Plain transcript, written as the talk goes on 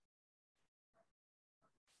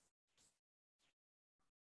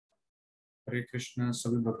हरे कृष्णा।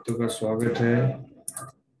 सभी भक्तों का स्वागत है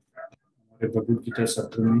हमारे भगवद गीता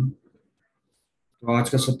सत्र में। तो आज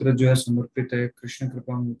का सत्र जो है समर्पित है कृष्ण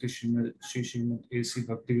कृपा मूर्ति श्रीमद एसी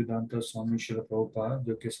भक्ति वेदांता स्वामी श्री प्रभुपाद,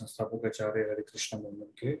 जो कि संस्थापक आचार्य हरे कृष्ण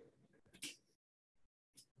मूवमेंट के।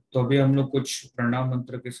 तो अभी हम लोग कुछ प्रणाम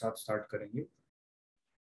मंत्र के साथ स्टार्ट करेंगे।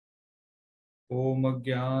 ओम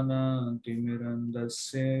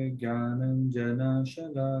ज्ञानतिमिरन्धस्य ज्ञानञ्जनशलाकया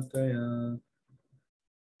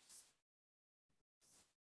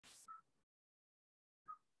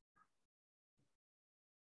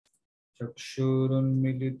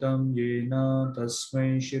चक्षुरुन्मीलितं येन तस्मै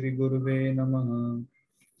श्रीगुरुवे नमः।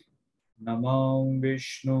 नमो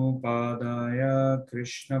विष्णुपादाय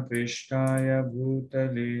कृष्णप्रेष्ठाय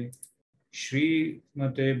भूतले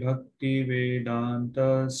श्रीमते भक्तिवेदान्त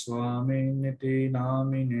स्वामिनिति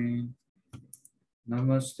नामिने।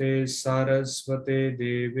 नमस्ते सारस्वते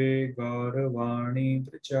देवे गौरवाणी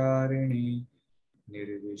प्रचारिणे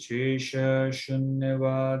निर्विशेष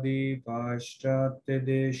शून्यवादी पाश्चात्य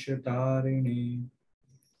देशतारिणे।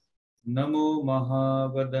 नमो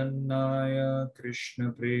महावदन्नाय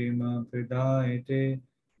कृष्ण प्रेम प्रदायते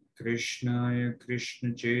कृष्णाय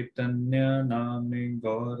कृष्ण चैतन्य नामे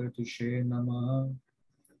गौरतिशे नमः।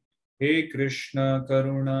 हे कृष्ण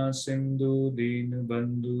करुणा सिंधु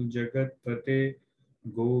दीनबंधु जगतपते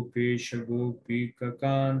गोपेश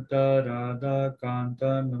गोपीकांत राधा कांत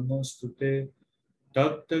नमोस्तुते।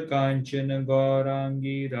 तप्त कांचन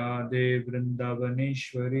गौरांगी राधे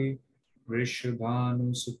वृंदावनेश्वरी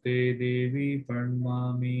वृषभानुसुते देवी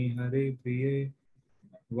प्रणमामि हरे प्रिये।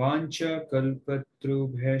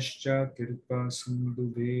 वाञ्छाकल्पतरुभ्यश्च कृपा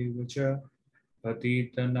सिन्धुभ्येव च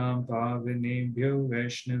पतितनां पावनेभ्यो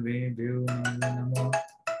वैष्णवेभ्यो नमो नमः।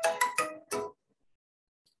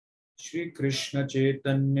 श्री कृष्ण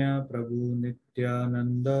चैतन्य प्रभु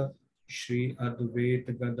नित्यानंद श्री अद्वैत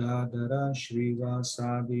गदाधर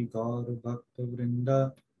श्रीवासादि गौर भक्त वृंद।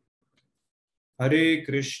 हरे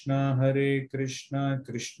कृष्णा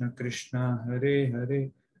कृष्ण कृष्ण हरे हरे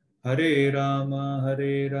हरे राम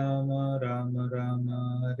राम राम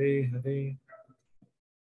हरे हरे।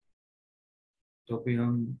 तो अभी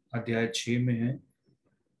हम अध्याय 6 में हैं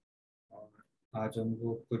और आज हम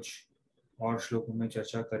लोग कुछ और श्लोकों में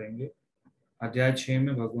चर्चा करेंगे। अध्याय 6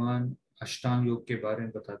 में भगवान अष्टांग योग के बारे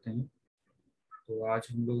में बताते हैं। तो आज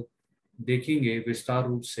हम लोग देखेंगे विस्तार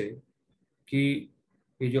रूप से कि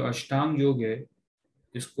ये जो अष्टांग योग है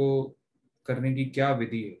इसको करने की क्या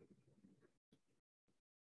विधि है।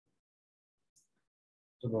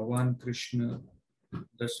 तो भगवान कृष्ण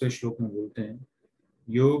 10वें श्लोक में बोलते हैं,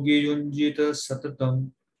 योगी युंजित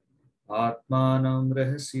सततम आत्मानं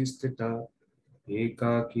रहसि स्थिता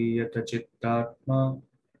एकाकी यत चित्तात्मा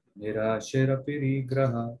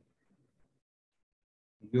निराशिरपरिग्रह।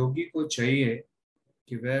 योगी को चाहिए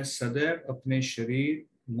कि वह सदैव अपने शरीर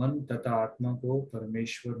मन तथा आत्मा को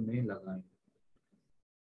परमेश्वर में लगाएं,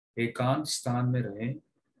 एकांत स्थान में रहें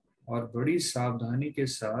और बड़ी सावधानी के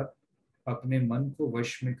साथ अपने मन को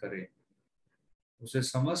वश में करें। उसे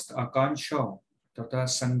समस्त आकांक्षाओं तथा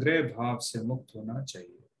संग्रह भाव से मुक्त होना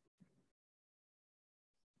चाहिए।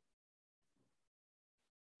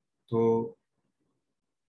 तो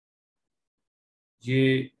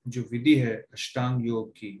ये जो विधि है अष्टांग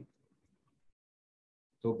योग की,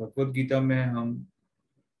 तो भगवद गीता में हम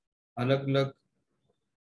अलग अलग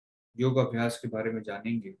योग अभ्यास के बारे में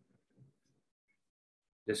जानेंगे,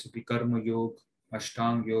 जैसे कि कर्म योग,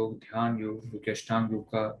 अष्टांग योग, ध्यान योग जो कि अष्टांग योग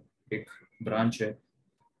का एक ब्रांच है,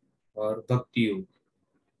 और भक्ति योग।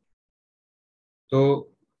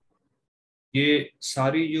 तो ये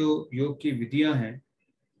सारी जो योग की विधियां हैं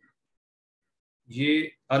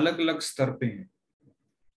ये अलग अलग स्तर पे हैं।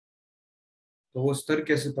 तो वो स्तर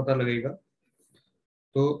कैसे पता लगेगा?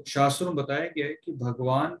 तो शास्त्रों में बताया गया है कि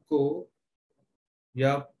भगवान को,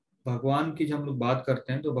 या भगवान की जब हम लोग बात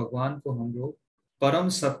करते हैं तो भगवान को हम लोग परम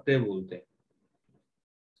सत्य बोलते हैं।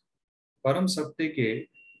 परम सत्य के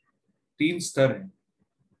 3 स्तर हैं,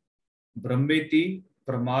 ब्रह्मेति,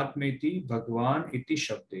 परमात्मेति, भगवान इति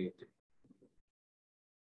शब्देति।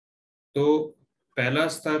 तो पहला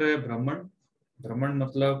स्तर है ब्रह्मण। ब्रह्मण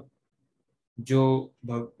मतलब जो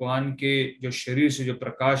भगवान के जो शरीर से जो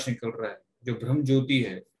प्रकाश निकल रहा है, जो ब्रह्म ज्योति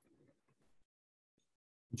है,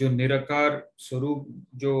 जो निराकार स्वरूप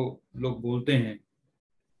जो लोग बोलते हैं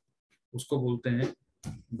उसको बोलते हैं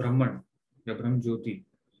ब्रह्मण या ब्रह्म ज्योति।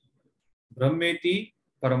 ब्रह्मेति,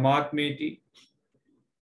 परमात्मेति,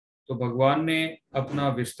 तो भगवान ने अपना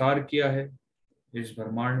विस्तार किया है इस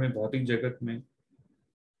ब्रह्मांड में, भौतिक जगत में,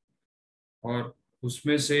 और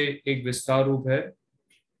उसमें से एक विस्तार रूप है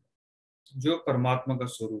जो परमात्मा का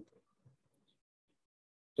स्वरूप है।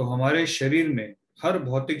 तो हमारे शरीर में, हर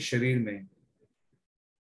भौतिक शरीर में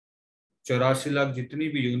 84 लाख जितनी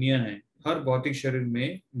भी योनियां हैं, हर भौतिक शरीर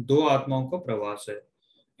में दो आत्माओं का प्रवास है।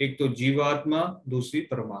 एक तो जीवात्मा, दूसरी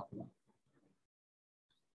परमात्मा।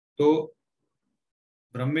 तो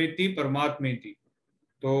ब्रह्मेति परमात्मेति।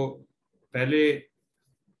 तो पहले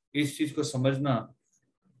इस चीज को समझना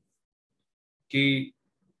कि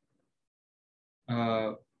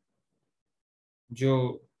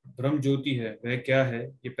जो ब्रह्म ज्योति है वह क्या है,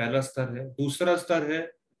 ये पहला स्तर है। दूसरा स्तर है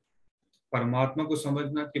परमात्मा को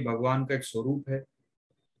समझना कि भगवान का एक स्वरूप है।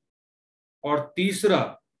 और तीसरा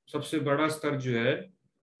सबसे बड़ा स्तर जो है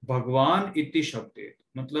भगवान इति शब्द,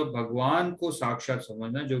 मतलब भगवान को साक्षात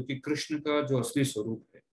समझना, जो कि कृष्ण का जो असली स्वरूप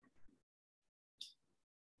है।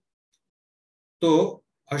 तो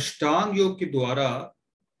अष्टांग योग के द्वारा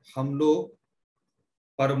हम लोग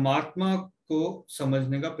परमात्मा को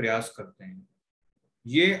समझने का प्रयास करते हैं।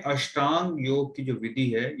 ये अष्टांग योग की जो विधि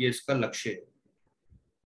है, ये इसका लक्ष्य है।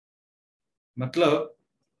 मतलब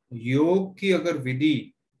योग की अगर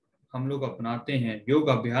विधि हम लोग अपनाते हैं, योग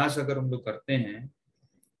अभ्यास अगर हम लोग करते हैं,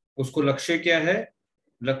 उसको लक्ष्य क्या है?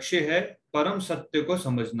 लक्ष्य है परम सत्य को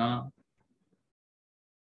समझना।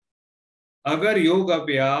 अगर योग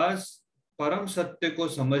अभ्यास परम सत्य को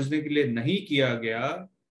समझने के लिए नहीं किया गया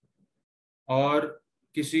और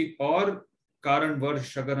किसी और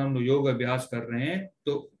कारणवश अगर हम लोग योग अभ्यास कर रहे हैं,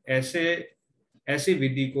 तो ऐसी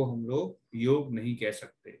विधि को हम लोग योग नहीं कह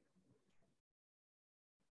सकते।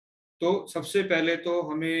 तो सबसे पहले तो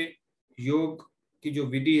हमें योग की जो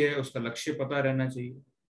विधि है उसका लक्ष्य पता रहना चाहिए।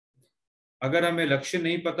 अगर हमें लक्ष्य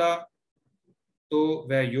नहीं पता तो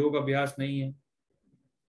वह योग अभ्यास नहीं है।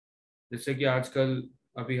 जैसे कि आजकल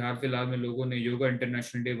अभी हाल फिलहाल में लोगों ने योगा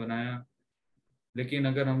इंटरनेशनल डे बनाया, लेकिन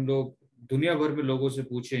अगर हम लोग दुनिया भर में लोगों से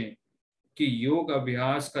पूछें कि योग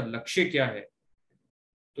अभ्यास का लक्ष्य क्या है,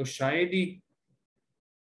 तो शायद ही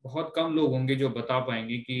बहुत कम लोग होंगे जो बता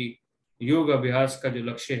पाएंगे कि योग अभ्यास का जो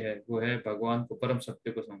लक्ष्य है वो है भगवान को, परम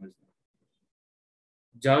सत्य को समझना।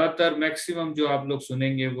 ज्यादातर मैक्सिमम जो आप लोग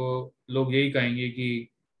सुनेंगे वो लोग यही कहेंगे कि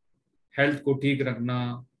हेल्थ को ठीक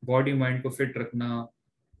रखना, बॉडी माइंड को फिट रखना,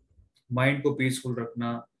 माइंड को पीसफुल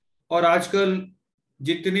रखना। और आजकल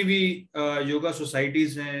जितनी भी योगा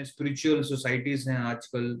सोसाइटीज हैं, स्पिरिचुअल सोसाइटीज हैं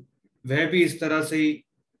आजकल, वह भी इस तरह से ही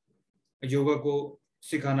योगा को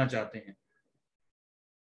सिखाना चाहते हैं।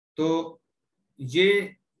 तो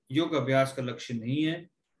ये योग अभ्यास का लक्ष्य नहीं है।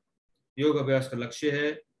 योग अभ्यास का लक्ष्य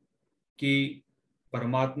है कि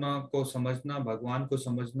परमात्मा को समझना, भगवान को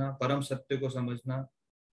समझना, परम सत्य को समझना,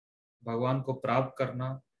 भगवान को प्राप्त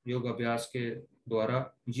करना योग अभ्यास के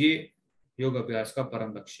द्वारा। ये योग अभ्यास का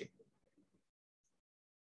परम लक्ष्य।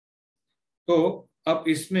 तो अब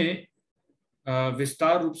इसमें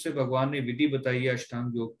विस्तार रूप से भगवान ने विधि बताई है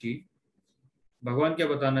अष्टांग योग की। भगवान क्या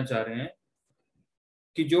बताना चाह रहे हैं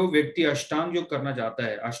कि जो व्यक्ति अष्टांग योग करना चाहता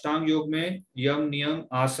है, अष्टांग योग में यम नियम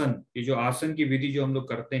आसन, ये जो आसन की विधि जो हम लोग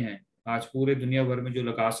करते हैं, आज पूरे दुनिया भर में जो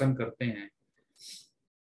लोग आसन करते हैं,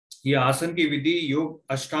 ये आसन की विधि योग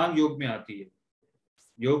अष्टांग योग में आती है।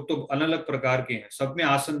 योग तो अलग अलग प्रकार के हैं, सब में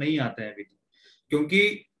आसन नहीं आते हैं विधि।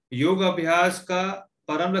 क्योंकि योग अभ्यास का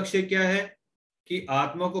परम लक्ष्य क्या है कि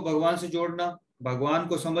आत्मा को भगवान से जोड़ना, भगवान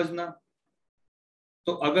को समझना।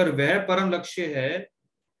 तो अगर वह परम लक्ष्य है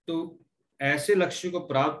तो ऐसे लक्ष्य को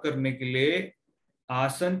प्राप्त करने के लिए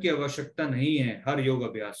आसन की आवश्यकता नहीं है हर योग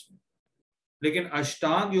अभ्यास में। लेकिन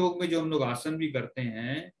अष्टांग योग में जो हम लोग आसन भी करते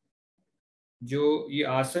हैं, जो ये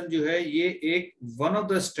आसन जो है ये एक वन ऑफ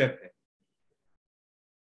द स्टेप है।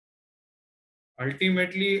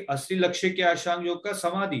 अल्टीमेटली असली लक्ष्य क्या अष्टांग योग का?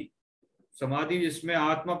 समाधि। समाधि जिसमें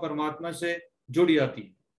आत्मा परमात्मा से जुड़ जाती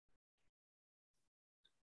है।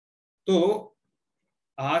 तो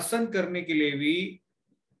आसन करने के लिए भी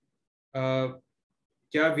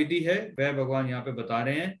क्या विधि है वह भगवान यहाँ पे बता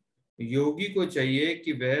रहे हैं। योगी को चाहिए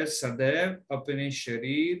कि वह सदैव अपने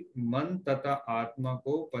शरीर, मन तथा आत्मा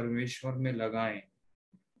को परमेश्वर में लगाएं।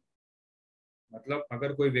 मतलब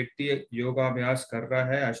अगर कोई व्यक्ति योगाभ्यास कर रहा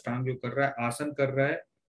है, अष्टांग योग कर रहा है, आसन कर रहा है,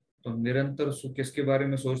 तो निरंतर उसको किसके बारे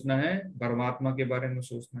में सोचना है? परमात्मा के बारे में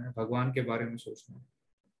सोचना है, भगवान के बारे में सोचना है।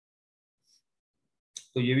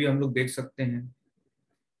 तो ये भी हम लोग देख सकते हैं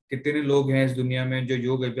कितने लोग हैं इस दुनिया में जो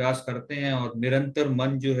योग अभ्यास करते हैं और निरंतर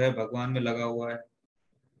मन जो है भगवान में लगा हुआ है।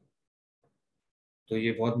 तो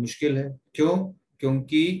ये बहुत मुश्किल है। क्यों?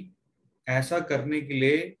 क्योंकि ऐसा करने के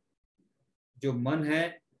लिए जो मन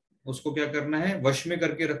है उसको क्या करना है? वश में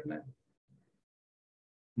करके रखना है।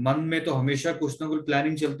 मन में तो हमेशा कुछ ना कुछ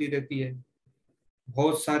प्लानिंग चलती रहती है।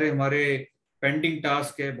 बहुत सारे हमारे पेंडिंग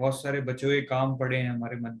टास्क है, बहुत सारे बचे हुए काम पड़े हैं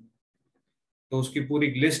हमारे मन में, तो उसकी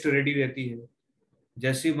पूरी लिस्ट रेडी रहती है।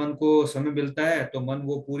 जैसे ही मन को समय मिलता है तो मन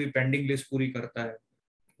वो पूरी पेंडिंग लिस्ट पूरी करता है,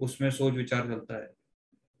 उसमें सोच विचार चलता है।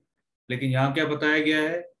 लेकिन यहाँ क्या बताया गया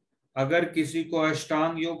है अगर किसी को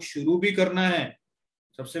अष्टांग योग शुरू भी करना है,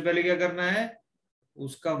 सबसे पहले क्या करना है,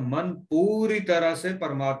 उसका मन पूरी तरह से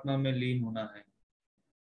परमात्मा में लीन होना है।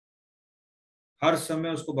 हर समय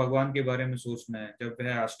उसको भगवान के बारे में सोचना है जब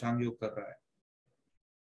वह अष्टांग योग कर रहा है।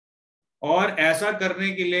 और ऐसा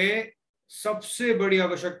करने के लिए सबसे बड़ी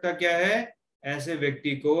आवश्यकता क्या है, ऐसे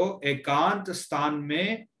व्यक्ति को एकांत स्थान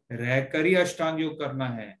में रहकर ही अष्टांग योग करना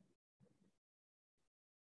है।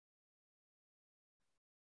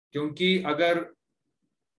 क्योंकि अगर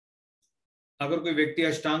अगर कोई व्यक्ति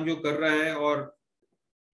अष्टांग योग कर रहा है और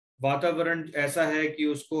वातावरण ऐसा है कि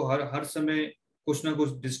उसको हर हर समय कुछ ना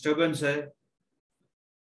कुछ डिस्टरबेंस है,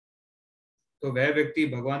 तो वह व्यक्ति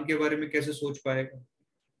भगवान के बारे में कैसे सोच पाएगा।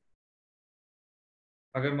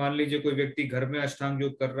 अगर मान लीजिए कोई व्यक्ति घर में अष्टांग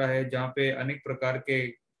योग कर रहा है जहाँ पे अनेक प्रकार के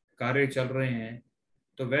कार्य चल रहे हैं,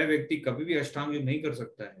 तो वह व्यक्ति कभी भी अष्टांग योग नहीं कर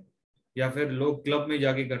सकता है। या फिर लोग क्लब में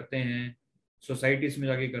जाके करते हैं, सोसाइटीज में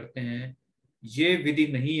जाके करते हैं, ये विधि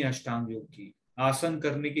नहीं है अष्टांग योग की। आसन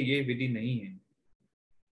करने की ये विधि नहीं है।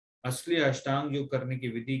 असली अष्टांग योग करने की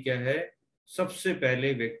विधि क्या है, सबसे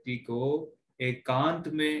पहले व्यक्ति को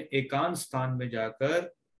एकांत स्थान में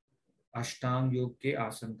जाकर अष्टांग योग के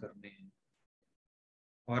आसन करने हैं।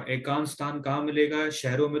 और एकांत स्थान कहाँ मिलेगा,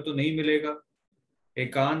 शहरों में तो नहीं मिलेगा।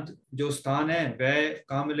 एकांत जो स्थान है वह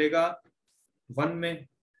कहाँ मिलेगा, वन में,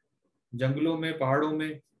 जंगलों में, पहाड़ों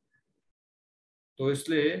में। तो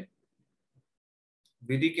इसलिए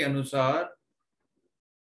विधि के अनुसार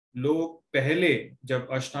लोग पहले जब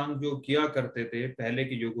अष्टांग योग किया करते थे, पहले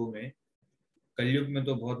के युगों में, कलयुग में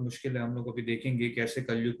तो बहुत मुश्किल है, हम लोग अभी देखेंगे कैसे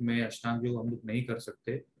कलयुग में अष्टांग योग हम लोग नहीं कर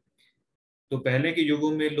सकते। तो पहले के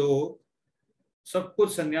युगों में लोग सब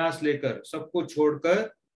कुछ संन्यास लेकर, सब कुछ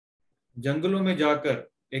छोड़कर जंगलों में जाकर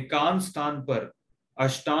एकांत स्थान पर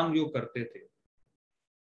अष्टांग योग करते थे।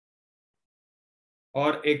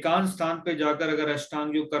 और एकांत स्थान पे जाकर अगर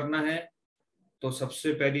अष्टांग योग करना है तो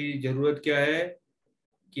सबसे पहली जरूरत क्या है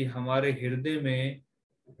कि हमारे हृदय में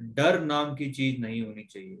डर नाम की चीज नहीं होनी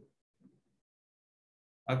चाहिए।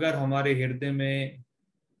 अगर हमारे हृदय में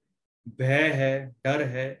भय है, डर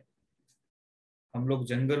है, हम लोग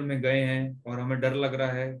जंगल में गए हैं और हमें डर लग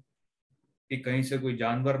रहा है कि कहीं से कोई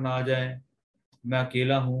जानवर ना आ जाए, मैं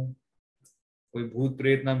अकेला हूं, कोई भूत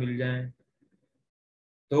प्रेत ना मिल जाए,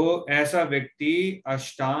 तो ऐसा व्यक्ति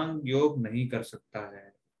अष्टांग योग नहीं कर सकता है।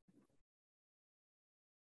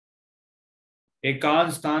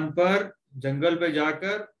 एकांत स्थान पर जंगल पे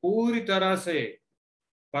जाकर पूरी तरह से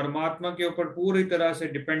परमात्मा के ऊपर पूरी तरह से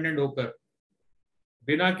डिपेंडेंट होकर,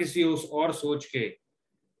 बिना किसी उस और सोच के,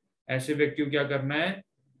 ऐसे व्यक्ति को क्या करना है,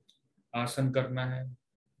 आसन करना है।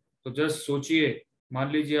 तो जस्ट सोचिए,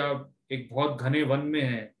 मान लीजिए आप एक बहुत घने वन में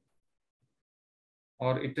हैं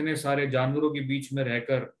और इतने सारे जानवरों के बीच में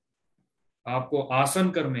रहकर आपको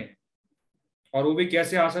आसन करने हैं, और वो भी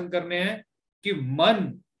कैसे आसन करने हैं कि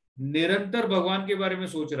मन निरंतर भगवान के बारे में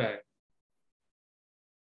सोच रहा है।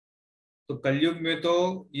 तो कलयुग में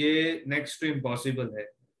तो ये नेक्स्ट टू इम्पॉसिबल है।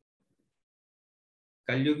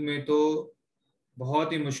 कलयुग में तो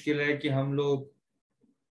बहुत ही मुश्किल है कि हम लोग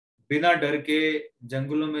बिना डर के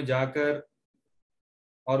जंगलों में जाकर,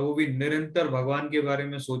 और वो भी निरंतर भगवान के बारे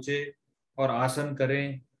में सोचे और आसन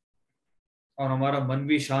करें और हमारा मन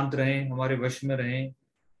भी शांत रहे, हमारे वश में रहे,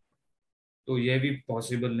 तो यह भी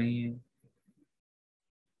पॉसिबल नहीं है।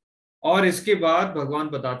 और इसके बाद भगवान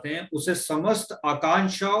बताते हैं उसे समस्त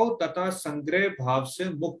आकांक्षाओं तथा संग्रह भाव से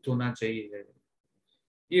मुक्त होना चाहिए।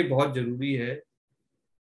 ये बहुत जरूरी है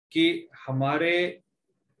कि हमारे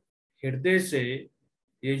हृदय से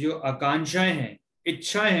ये जो आकांक्षाएं हैं,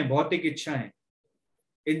 इच्छाएं हैं, भौतिक इच्छाएं,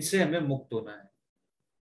 इनसे हमें मुक्त होना है।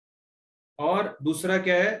 और दूसरा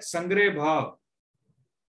क्या है, संग्रह भाव,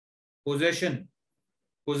 पोजेशन,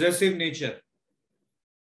 पोजेसिव नेचर।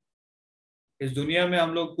 इस दुनिया में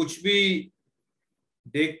हम लोग कुछ भी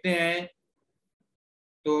देखते हैं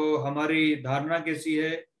तो हमारी धारणा कैसी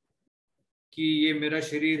है कि ये मेरा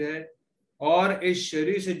शरीर है, और इस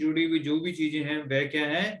शरीर से जुड़ी हुई जो भी चीजें हैं वह क्या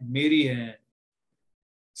हैं, मेरी हैं।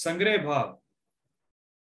 संग्रह भाव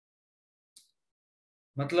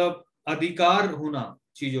मतलब अधिकार होना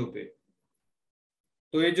चीजों पे।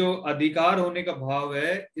 तो ये जो अधिकार होने का भाव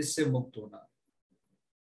है, इससे मुक्त होना,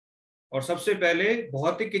 और सबसे पहले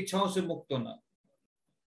भौतिक इच्छाओं से मुक्त होना।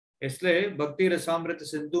 इसलिए भक्ति रसामृत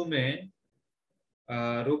सिंधु में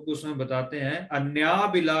रूप गोस्वामी बताते हैं,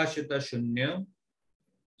 अन्याभिलाषित शून्य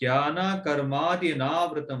ज्ञान कर्मादि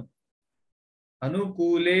नावृतम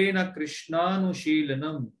अनुकूलेन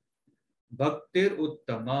कृष्णानुशीलनम भक्तिर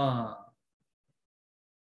उत्तमा।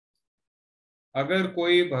 अगर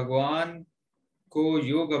कोई भगवान को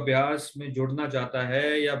योग अभ्यास में जुड़ना चाहता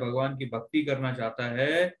है या भगवान की भक्ति करना चाहता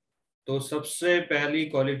है, तो सबसे पहली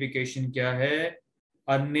क्वालिफिकेशन क्या है?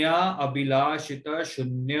 अन्या अभिलाषित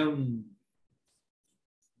शून्यम।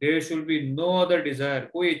 There should be no other desire.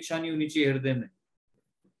 कोई इच्छा नहीं होनी चाहिए हृदय में,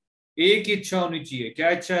 एक ही इच्छा होनी चाहिए। क्या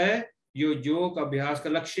इच्छा है? यो योग अभ्यास का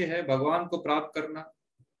लक्ष्य है भगवान को प्राप्त करना,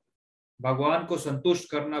 भगवान को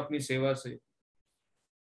संतुष्ट करना अपनी सेवा से।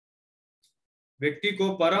 व्यक्ति को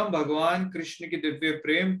परम भगवान कृष्ण की दिव्य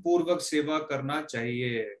प्रेम पूर्वक सेवा करना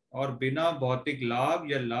चाहिए और बिना भौतिक लाभ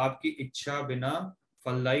या लाभ की इच्छा, बिना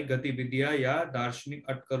फलदायी गतिविधियां या दार्शनिक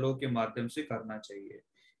अटकलों के माध्यम से करना चाहिए।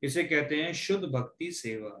 इसे कहते हैं शुद्ध भक्ति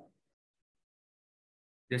सेवा।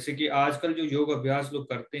 जैसे कि आजकल जो योग अभ्यास लोग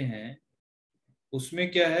करते हैं उसमें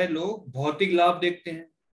क्या है, लोग भौतिक लाभ देखते हैं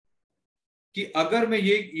कि अगर मैं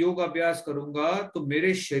ये योग अभ्यास करूंगा तो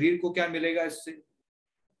मेरे शरीर को क्या मिलेगा, इससे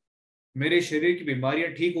मेरे शरीर की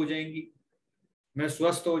बीमारियां ठीक हो जाएंगी, मैं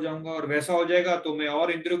स्वस्थ हो जाऊंगा, और वैसा हो जाएगा तो मैं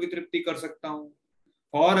और इंद्रियों की तृप्ति कर सकता हूँ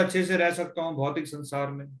और अच्छे से रह सकता हूँ भौतिक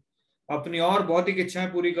संसार में, अपनी और भौतिक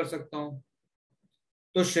इच्छाएं पूरी कर सकता हूँ।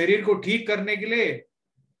 तो शरीर को ठीक करने के लिए,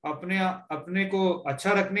 अपने अपने को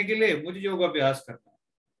अच्छा रखने के लिए मुझे योग अभ्यास करना है।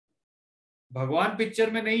 भगवान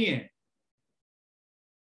पिक्चर में नहीं है।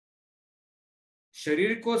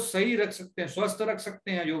 शरीर को सही रख सकते हैं, स्वस्थ रख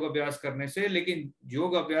सकते हैं योग अभ्यास करने से, लेकिन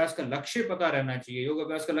योग अभ्यास का लक्ष्य पता रहना चाहिए। योग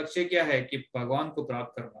अभ्यास का लक्ष्य क्या है? कि भगवान को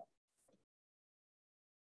प्राप्त करना।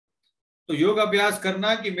 तो योग अभ्यास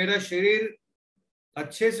करना कि मेरा शरीर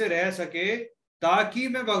अच्छे से रह सके ताकि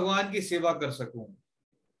मैं भगवान की सेवा कर सकूं,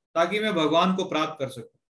 ताकि मैं भगवान को प्राप्त कर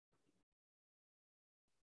सकूं।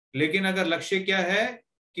 लेकिन अगर लक्ष्य क्या है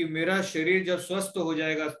कि मेरा शरीर जब स्वस्थ हो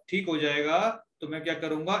जाएगा, ठीक हो जाएगा, तो मैं क्या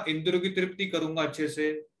करूंगा? इंद्रियों की तृप्ति करूंगा, अच्छे से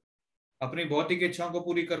अपनी भौतिक इच्छाओं को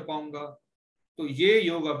पूरी कर पाऊंगा। तो ये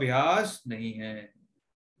योग अभ्यास नहीं है।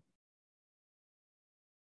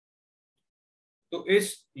 तो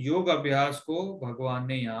इस योग अभ्यास को भगवान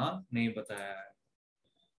ने यहां नहीं बताया है।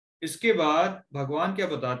 इसके बाद भगवान क्या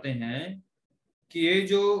बताते हैं कि ये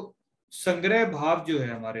जो संग्रह भाव जो है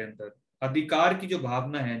हमारे अंदर, अधिकार की जो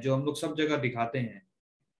भावना है जो हम लोग सब जगह दिखाते हैं,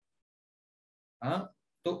 हाँ,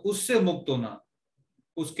 तो उससे मुक्त होना,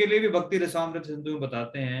 उसके लिए भी भक्ति रसामृत सिंधु में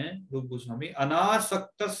बताते हैं रूप गोस्वामी,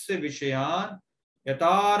 अनासक्त विषयान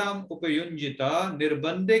यतारम उपयुंजिता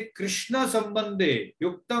निर्बंधे कृष्ण संबंधे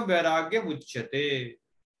युक्तम वैराग्य उच्यते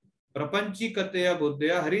प्रपंचीकतया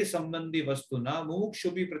बुद्धया हरि संबंधी वस्तुना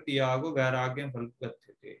मुमुक्षु भी प्रतियागो वैराग्य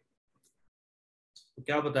फलकथ्यते। तो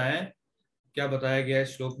क्या बताया गया है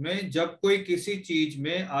श्लोक में? जब कोई किसी चीज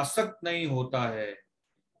में आसक्त नहीं होता है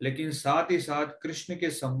लेकिन साथ ही साथ कृष्ण के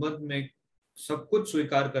संबंध में सब कुछ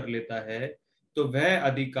स्वीकार कर लेता है, तो वह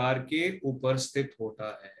अधिकार के ऊपर स्थित होता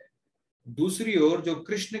है। दूसरी ओर जो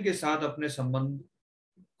कृष्ण के साथ अपने संबंध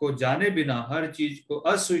को जाने बिना हर चीज को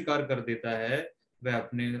अस्वीकार कर देता है, वह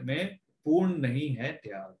अपने में पूर्ण नहीं है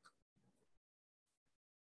त्याग।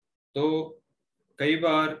 तो कई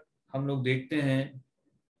बार हम लोग देखते हैं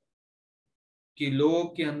कि लोगों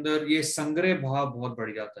के अंदर ये संग्रह भाव बहुत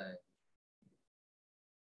बढ़ जाता है।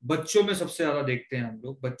 बच्चों में सबसे ज्यादा देखते हैं हम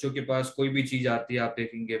लोग। बच्चों के पास कोई भी चीज आती है, आप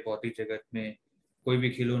देखेंगे भौतिक जगत में कोई भी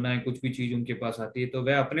खिलौना है, कुछ भी चीज उनके पास आती है तो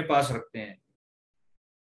वह अपने पास रखते हैं,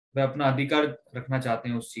 वह अपना अधिकार रखना चाहते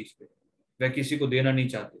हैं उस चीज पे, वह किसी को देना नहीं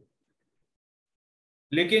चाहते।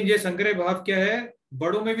 लेकिन ये संग्रह भाव क्या है,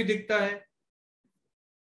 बड़ों में भी दिखता है।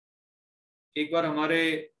 एक बार हमारे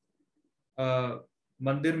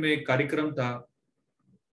मंदिर में एक कार्यक्रम था,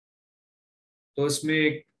 तो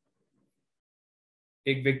उसमें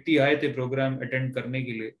एक व्यक्ति आए थे प्रोग्राम अटेंड करने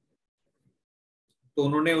के लिए। तो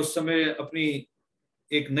उन्होंने उस समय अपनी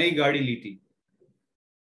एक नई गाड़ी ली थी,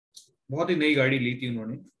 बहुत ही नई गाड़ी ली थी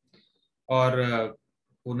उन्होंने, और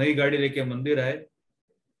वो नई गाड़ी लेके मंदिर आए।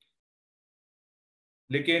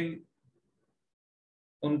 लेकिन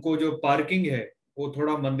उनको जो पार्किंग है वो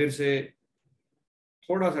थोड़ा मंदिर से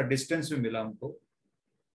थोड़ा सा डिस्टेंस में मिला उनको,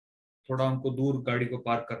 थोड़ा उनको दूर गाड़ी को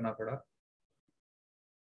पार्क करना पड़ा।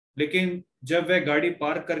 लेकिन जब वह गाड़ी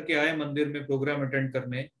पार्क करके आए मंदिर में प्रोग्राम अटेंड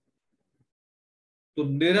करने, तो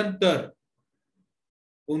निरंतर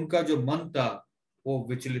उनका जो मन था वो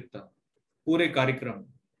विचलित था पूरे कार्यक्रम।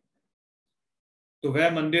 तो वह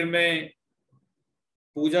मंदिर में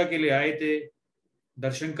पूजा के लिए आए थे,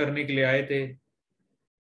 दर्शन करने के लिए आए थे,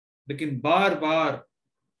 लेकिन बार बार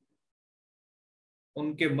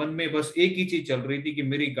उनके मन में बस एक ही चीज चल रही थी कि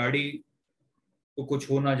मेरी गाड़ी को कुछ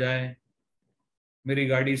हो ना जाए, मेरी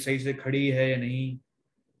गाड़ी सही से खड़ी है या नहीं।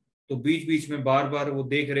 तो बीच बीच में बार बार वो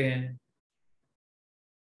देख रहे हैं,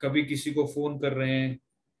 कभी किसी को फोन कर रहे हैं,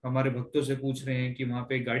 हमारे भक्तों से पूछ रहे हैं कि वहां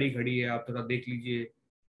पे गाड़ी खड़ी है, आप थोड़ा देख लीजिए।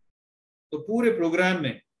 तो पूरे प्रोग्राम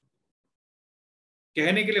में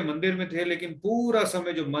कहने के लिए मंदिर में थे, लेकिन पूरा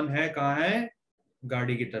समय जो मन है कहाँ है?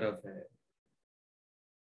 गाड़ी की तरफ है।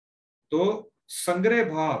 तो संग्रह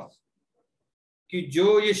भाव कि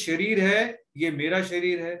जो ये शरीर है, ये मेरा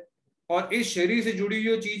शरीर है, और इस शरीर से जुड़ी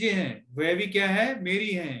जो चीजें हैं वह भी क्या है,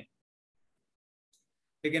 मेरी हैं।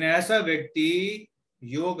 लेकिन ऐसा व्यक्ति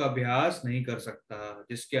योग अभ्यास नहीं कर सकता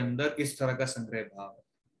जिसके अंदर इस तरह का संग्रह भाव है।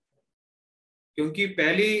 क्योंकि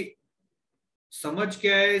पहली समझ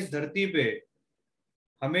क्या है, इस धरती पे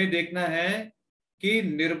हमें देखना है कि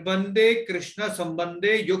निर्बंधे कृष्ण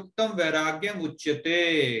संबंधे युक्तम वैराग्यम उच्यते।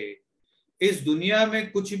 इस दुनिया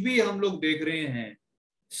में कुछ भी हम लोग देख रहे हैं,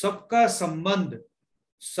 सबका संबंध,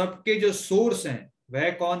 सबके जो सोर्स हैं वह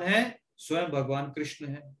कौन है, स्वयं भगवान कृष्ण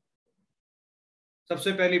है।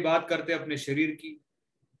 सबसे पहली बात करते हैं अपने शरीर की।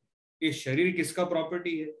 ये शरीर किसका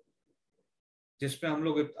प्रॉपर्टी है, जिसमें हम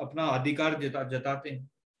लोग अपना अधिकार जताते हैं।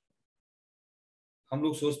 हम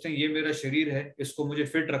लोग सोचते हैं ये मेरा शरीर है, इसको मुझे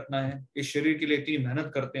फिट रखना है, इस शरीर के लिए इतनी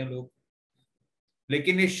मेहनत करते हैं लोग।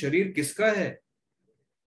 लेकिन ये शरीर किसका है?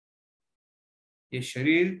 ये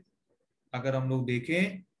शरीर अगर हम लोग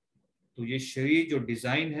देखें तो ये शरीर जो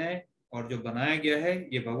डिजाइन है और जो बनाया गया है,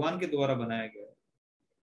 ये भगवान के द्वारा बनाया गया है।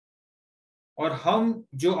 और हम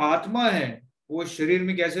जो आत्मा है वो शरीर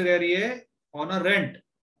में कैसे रह रही है, ऑन अ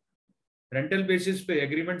रेंटल बेसिस पे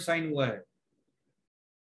एग्रीमेंट साइन हुआ है।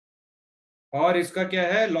 और इसका क्या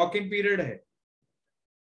है, लॉक इन पीरियड है।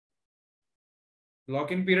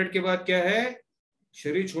 लॉक इन पीरियड के बाद क्या है,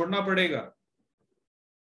 शरीर छोड़ना पड़ेगा।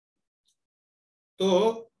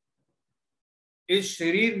 तो इस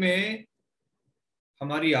शरीर में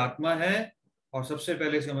हमारी आत्मा है। और सबसे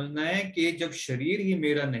पहले समझना है कि जब शरीर ही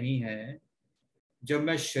मेरा नहीं है, जब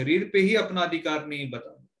मैं शरीर पे ही अपना अधिकार नहीं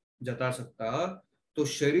जता सकता, तो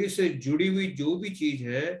शरीर से जुड़ी हुई जो भी चीज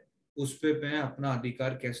है उस पे मैं अपना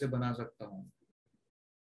अधिकार कैसे बना सकता हूं।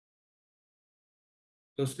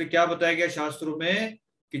 तो उसमें क्या बताया गया शास्त्रों में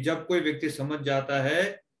कि जब कोई व्यक्ति समझ जाता है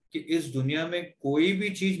कि इस दुनिया में कोई भी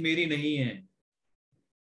चीज मेरी नहीं है,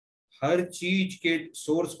 हर चीज के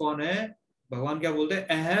सोर्स कौन है, भगवान क्या बोलते हैं,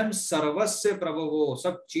 अहम सर्वस्व प्रभवो,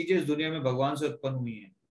 सब चीजें इस दुनिया में भगवान से उत्पन्न हुई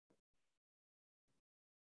हैं।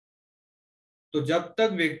 तो जब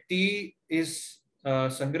तक व्यक्ति इस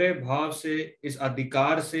संग्रह भाव से, इस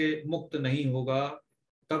अधिकार से मुक्त नहीं होगा,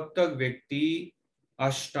 तब तक व्यक्ति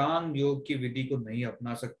अष्टांग योग की विधि को नहीं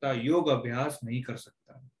अपना सकता, योग अभ्यास नहीं कर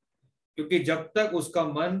सकता। क्योंकि जब तक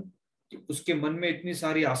उसके मन में इतनी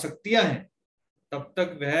सारी आसक्तियां हैं, तब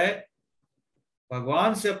तक वह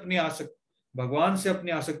भगवान से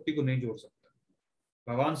अपनी आसक्ति को नहीं जोड़ सकता,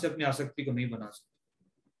 भगवान से अपनी आसक्ति को नहीं बना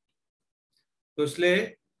सकता। तो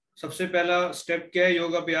इसलिए सबसे पहला स्टेप क्या है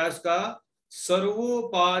योग अभ्यास का,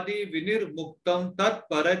 सर्वोपाधि विनिर्मुक्तम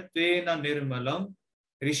तत्परत्वेन निर्मलम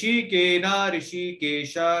ऋषिकेना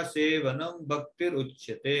ऋषिकेशा सेवनम भक्तिर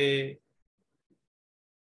उच्यते।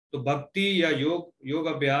 तो भक्ति या योग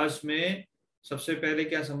अभ्यास में सबसे पहले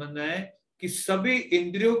क्या समझना है कि सभी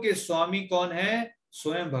इंद्रियों के स्वामी कौन है,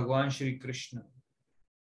 स्वयं भगवान श्री कृष्ण।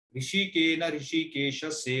 ऋषिकेन ऋषिकेश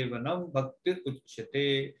सेवनम भक्ति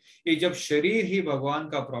उच्यते। ये जब शरीर ही भगवान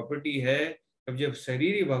का प्रॉपर्टी है, जब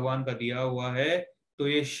शरीर ही भगवान का दिया हुआ है, तो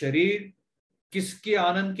ये शरीर किसके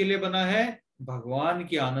आनंद के लिए बना है, भगवान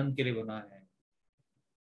के आनंद के लिए बना है।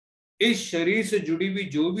 इस शरीर से जुड़ी हुई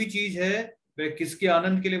जो भी चीज है वह किसके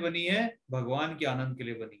आनंद के लिए बनी है, भगवान के आनंद के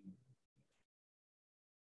लिए बनी है।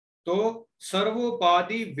 तो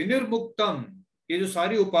सर्वोपाधि विनिर्मुक्तम, ये जो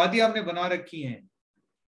सारी उपाधि हमने बना रखी हैं,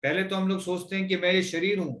 पहले तो हम लोग सोचते हैं कि मैं ये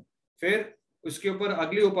शरीर हूं, फिर उसके ऊपर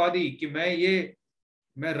अगली उपाधि कि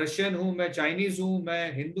मैं रशियन हूं, मैं चाइनीज हूं,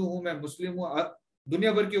 मैं हिंदू हूं, मैं मुस्लिम हूं,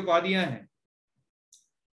 दुनिया भर की उपाधियां हैं।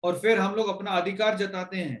 और फिर हम लोग अपना अधिकार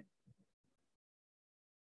जताते हैं।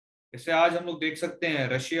 जैसे आज हम लोग देख सकते हैं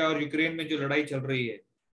रशिया और यूक्रेन में जो लड़ाई चल रही है,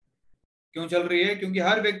 क्यों चल रही है, क्योंकि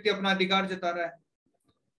हर व्यक्ति अपना अधिकार जता रहा है।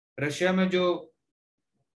 रशिया में जो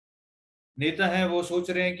नेता हैं वो सोच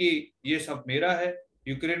रहे हैं कि ये सब मेरा है,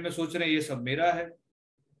 यूक्रेन में सोच रहे हैं ये सब मेरा है,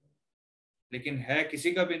 लेकिन है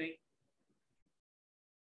किसी का भी नहीं।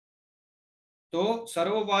 तो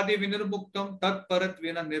सर्वोपाधि विनिर्मुक्तम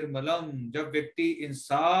तत्परत्वेन निर्मलम, जब व्यक्ति इन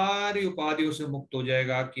सारी उपाधियों से मुक्त हो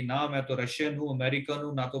जाएगा कि ना मैं तो रशियन हूं, अमेरिकन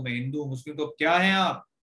हूं, ना तो मैं हिंदू मुस्लिम, तो क्या है आप,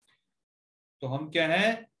 तो हम क्या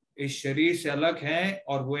हैं, इस शरीर से अलग हैं।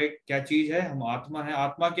 और वो एक क्या चीज है, हम आत्मा है।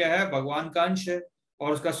 आत्मा क्या है, भगवान का अंश है।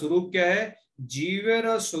 और उसका स्वरूप क्या है,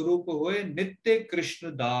 जीवेर स्वरूप हुए नित्य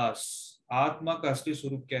कृष्ण दास। आत्मा का असली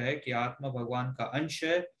स्वरूप क्या है कि आत्मा भगवान का अंश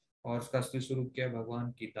है, और उसका असली स्वरूप क्या है,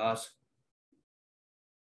 भगवान की दास।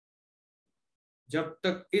 जब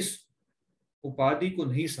तक इस उपाधि को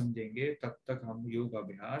नहीं समझेंगे तब तक हम योग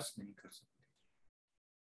अभ्यास नहीं कर सकते।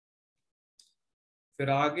 फिर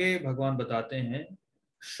आगे भगवान बताते हैं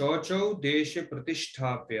शौचौ देश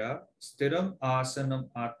प्रतिष्ठाप्य स्थिरम आसनम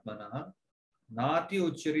आत्मनः नाति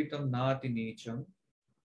उच्चरितम नाति नीचम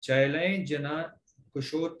चैलय जना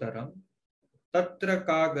कुशोत्तरम तत्र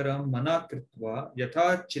कागरम मना कृत्वा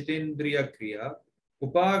यथा चितेन्द्रिय क्रिया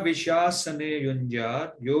उपाविशासने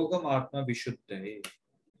युञ्जात योगम आत्मा विशुद्धये।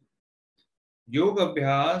 योग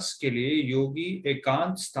अभ्यास के लिए योगी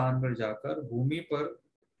एकांत स्थान पर जाकर भूमि पर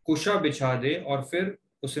कुशा बिछा दे और फिर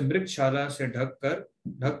उसे मृगशाला से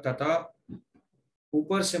ढक तथा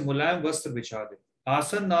ऊपर से मुलायम वस्त्र बिछा दे।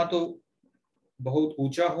 आसन ना तो बहुत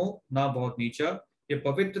ऊंचा हो ना बहुत नीचा, ये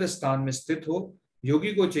पवित्र स्थान में स्थित हो।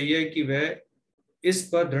 योगी को चाहिए कि वह इस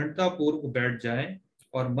पर दृढ़ता पूर्वक बैठ जाए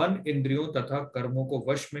और मन इंद्रियों तथा कर्मों को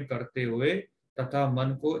वश में करते हुए तथा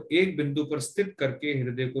मन को एक बिंदु पर स्थित करके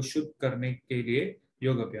हृदय को शुद्ध करने के लिए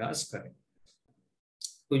योग अभ्यास करें।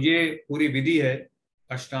 तो ये पूरी विधि है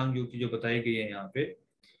अष्टांग योग की जो बताई गई है यहाँ पे।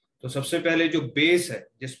 तो सबसे पहले जो बेस है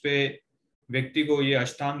जिसपे व्यक्ति को ये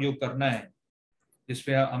अष्टांग योग करना है,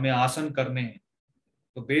 जिसपे हमें आसन करने हैं,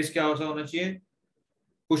 तो बेस क्या होना चाहिए?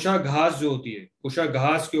 कुशा घास जो होती है, कुशा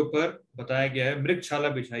घास के ऊपर बताया गया है मृगशाला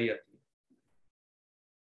बिछाई जाती है।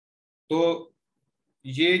 तो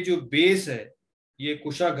ये जो बेस है ये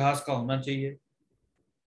कुशा घास का होना चाहिए।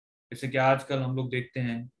 जैसे कि आजकल हम लोग देखते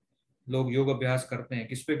हैं लोग योग अभ्यास करते हैं,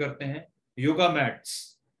 किस पे करते हैं? Yoga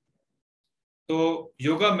mats. तो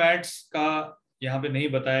योगा मैट्स का यहाँ पे नहीं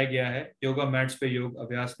बताया गया है, योगा मैट्स पे योग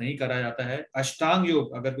अभ्यास नहीं करा जाता है। अष्टांग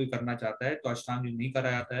योग अगर कोई करना चाहता है तो अष्टांग योग नहीं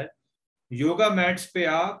करा जाता है। योगा मैट्स पे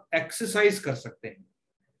आप एक्सरसाइज कर सकते हैं,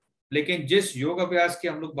 लेकिन जिस योग अभ्यास की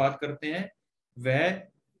हम लोग बात करते हैं वह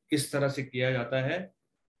इस तरह से किया जाता है।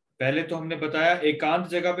 पहले तो हमने बताया एकांत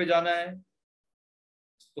जगह पे जाना है,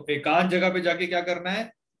 तो एकांत जगह पे जाके क्या करना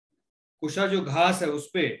है? कुशा जो घास है उस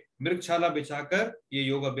पे मृगशाला बिछाकर ये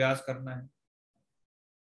योग अभ्यास करना है।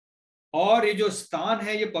 और ये जो स्थान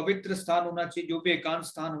है ये पवित्र स्थान होना चाहिए। जो भी एकांत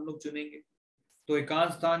स्थान हम लोग चुनेंगे तो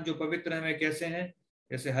एकांत स्थान जो पवित्र है कैसे हैं?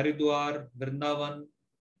 जैसे हरिद्वार, वृंदावन,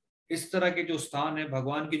 इस तरह के जो स्थान है,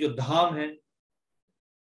 भगवान की जो धाम है।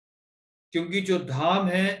 क्योंकि जो धाम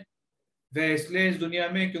है वह इसलिए इस दुनिया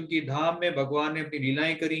में क्योंकि धाम में भगवान ने अपनी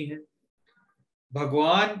लीलाएं करी हैं।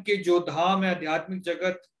 भगवान के जो धाम है आध्यात्मिक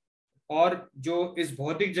जगत और जो इस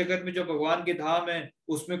भौतिक जगत में जो भगवान के धाम है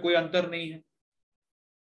उसमें कोई अंतर नहीं है।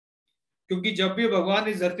 क्योंकि जब भी भगवान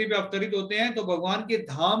इस धरती पे अवतरित होते हैं तो भगवान के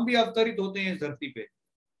धाम भी अवतरित होते हैं इस धरती पे।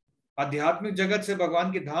 आध्यात्मिक जगत से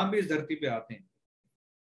भगवान के धाम भी इस धरती पे आते हैं।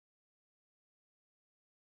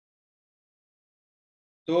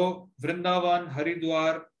 तो वृंदावन,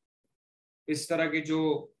 हरिद्वार, इस तरह के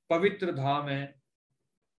जो पवित्र धाम है,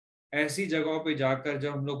 ऐसी जगहों पे जाकर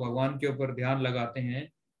जब हम लोग भगवान के ऊपर ध्यान लगाते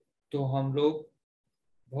हैं तो हम लोग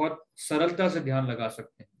बहुत सरलता से ध्यान लगा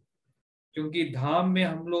सकते हैं। क्योंकि धाम में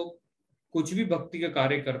हम लोग कुछ भी भक्ति का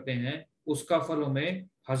कार्य करते हैं उसका फल हमें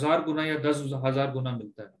 1000 गुना या 10,000 गुना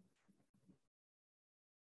मिलता है।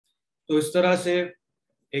 तो इस तरह से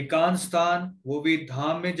एकांत स्थान, वो भी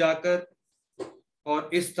धाम में जाकर, और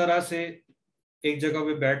इस तरह से एक जगह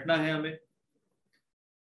पे बैठना है हमें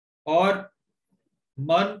और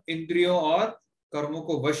मन, इंद्रियों और कर्मों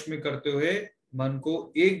को वश में करते हुए मन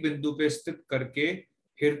को एक बिंदु पे स्थित करके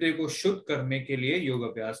हृदय को शुद्ध करने के लिए योग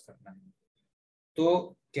अभ्यास करना है।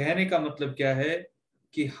 तो कहने का मतलब क्या है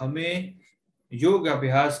कि हमें योग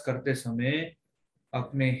अभ्यास करते समय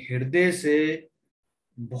अपने हृदय से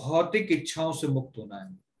भौतिक इच्छाओं से मुक्त होना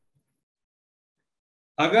है।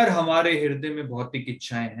 अगर हमारे हृदय में भौतिक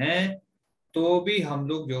इच्छाएं हैं तो भी हम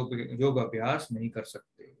लोग योग अभ्यास नहीं कर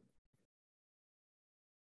सकते।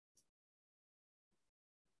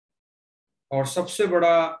 और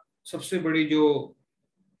सबसे बड़ी जो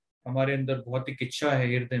हमारे अंदर भौतिक इच्छा है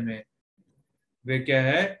हृदय में, वे क्या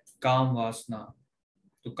है? काम वासना।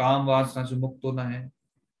 तो काम वासना से मुक्त होना है।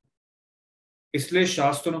 इसलिए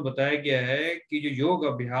शास्त्रों में बताया गया है कि जो योग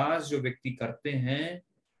अभ्यास जो व्यक्ति करते हैं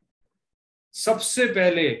सबसे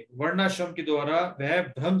पहले वर्णाश्रम के द्वारा वह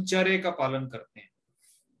ब्रह्मचर्य का पालन करते हैं।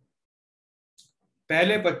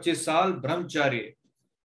 पहले 25 साल ब्रह्मचर्य,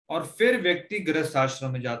 और फिर व्यक्ति गृहस्थ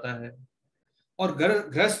आश्रम में जाता है। और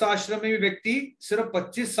गृहस्थ आश्रम में भी व्यक्ति सिर्फ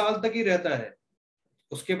 25 साल तक ही रहता है।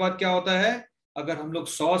 उसके बाद क्या होता है? अगर हम लोग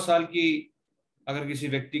 100 साल की अगर किसी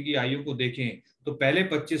व्यक्ति की आयु को देखें तो पहले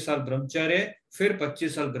 25 साल ब्रह्मचर्य, फिर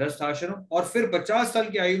 25 साल गृहस्थ आश्रम, और फिर 50 साल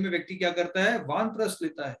की आयु में व्यक्ति क्या करता है? वानप्रस्थ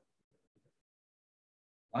लेता है।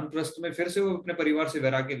 वानप्रस्थ में फिर से वो अपने परिवार से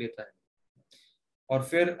वैराग्य लेता है, और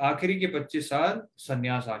फिर आखिरी के 25 साल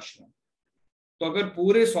संन्यास आश्रम। तो अगर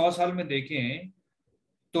पूरे 100 साल में देखें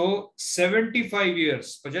तो 75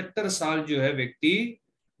 ईयर्स, 75 साल जो है व्यक्ति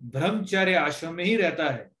ब्रह्मचर्य आश्रम में ही रहता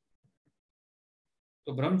है।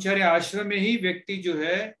 तो ब्रह्मचर्य आश्रम में ही व्यक्ति जो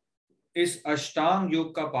है इस अष्टांग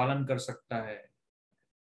योग का पालन कर सकता है।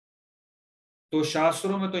 तो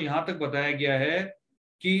शास्त्रों में तो यहां तक बताया गया है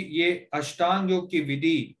कि ये अष्टांग योग की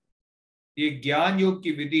विधि, ये ज्ञान योग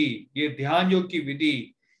की विधि, ये ध्यान योग की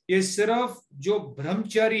विधि, ये सिर्फ जो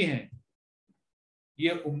ब्रह्मचारी हैं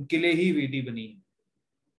ये उनके लिए ही विधि बनी है।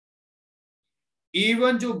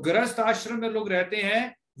 इवन जो गृहस्थ आश्रम में लोग रहते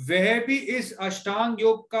हैं वह भी इस अष्टांग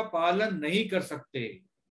योग का पालन नहीं कर सकते।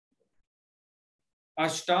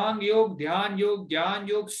 अष्टांग योग, ध्यान योग, ज्ञान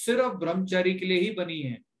योग सिर्फ ब्रह्मचारी के लिए ही बनी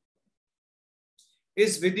है।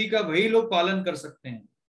 इस विधि का वही लोग पालन कर सकते हैं।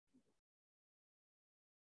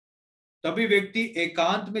 तभी व्यक्ति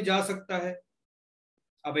एकांत में जा सकता है।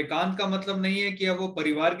 अब एकांत का मतलब नहीं है कि अब वो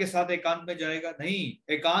परिवार के साथ एकांत में जाएगा, नहीं।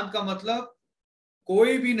 एकांत का मतलब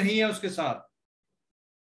कोई भी नहीं है उसके साथ,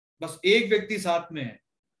 बस एक व्यक्ति साथ में है।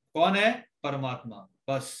 कौन है? परमात्मा,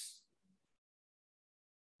 बस।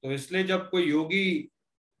 तो इसलिए जब कोई योगी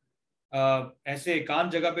ऐसे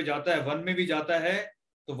एकांत जगह पे जाता है, वन में भी जाता है,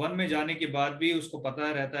 तो वन में जाने के बाद भी उसको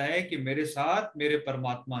पता रहता है कि मेरे साथ मेरे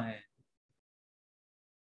परमात्मा है।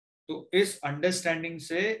 तो इस अंडरस्टैंडिंग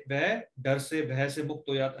से वह डर से, भय से मुक्त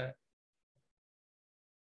हो जाता है।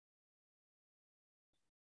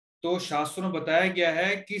 तो शास्त्रों में बताया गया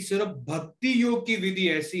है कि सिर्फ भक्ति योग की विधि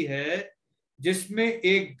ऐसी है जिसमें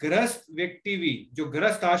एक गृहस्थ व्यक्ति भी, जो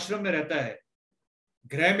गृहस्थ आश्रम में रहता है,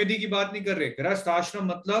 गृह विधि की बात नहीं कर रहे, गृहस्थ आश्रम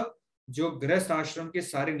मतलब जो गृहस्थ आश्रम के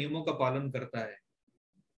सारे नियमों का पालन करता है।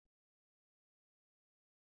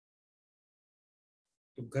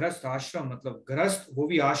 तो गृहस्थ आश्रम मतलब गृहस्थ, वो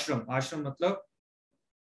भी आश्रम, आश्रम मतलब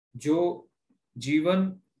जो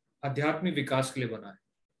जीवन आध्यात्मिक विकास के लिए बना है।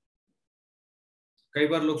 कई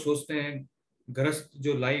बार लोग सोचते हैं गृहस्थ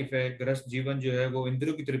जो लाइफ है, गृहस्थ जीवन जो है वो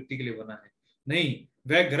इंद्रियों की तृप्ति के लिए बना है। नहीं,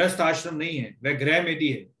 वह गृहस्थ आश्रम नहीं है, वह गृह मेदी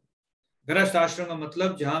है। गृहस्थ आश्रम का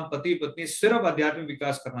मतलब जहां पति पत्नी सिर्फ आध्यात्मिक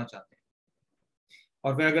विकास करना चाहते हैं,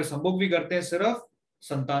 और वह अगर संभोग भी करते हैं सिर्फ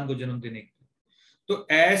संतान को जन्म देने के लिए। तो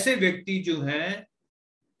ऐसे व्यक्ति जो हैं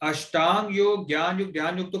अष्टांग योग, ज्ञान योग,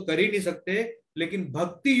 ध्यान योग तो कर ही नहीं सकते, लेकिन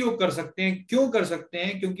भक्ति योग कर सकते हैं। क्यों कर सकते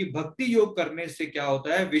हैं? क्योंकि भक्ति योग करने से क्या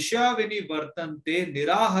होता है, विषयाविनी वर्तन्ते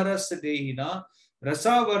निराहरस्य देहिना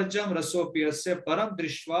रसावर्जम रसोप्यस्य परम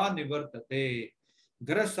दृष्ट्वा निवर्तते।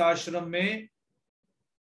 गृहस्थ आश्रम में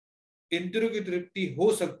इंद्रियों की तृप्ति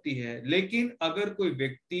हो सकती है, लेकिन अगर कोई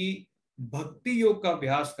व्यक्ति भक्ति योग का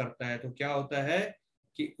अभ्यास करता है तो क्या होता है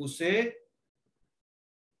कि उसे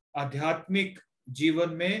आध्यात्मिक जीवन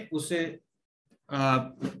में उसे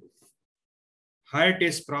हायर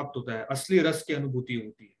टेस्ट प्राप्त होता है, असली रस की अनुभूति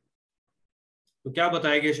होती है। तो क्या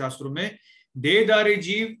बताया गया शास्त्रों में, देहधारी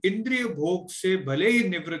जीव इंद्रिय भोग से भले ही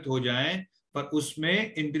निवृत्त हो जाएं, पर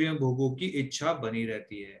उसमें इंद्रिय भोगों की इच्छा बनी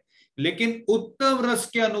रहती है। लेकिन उत्तम रस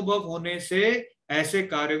के अनुभव होने से ऐसे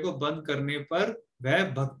कार्य को बंद करने पर वह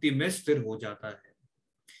भक्ति में स्थिर हो जाता है।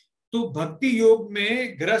 तो भक्ति योग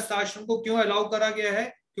में गृहस्थ आश्रम को क्यों अलाउ करा गया है?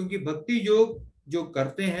 क्योंकि भक्ति योग जो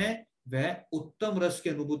करते हैं वह उत्तम रस की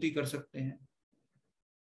अनुभूति कर सकते हैं।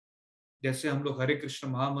 जैसे हम लोग हरे कृष्ण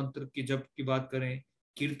महामंत्र की जप की बात करें,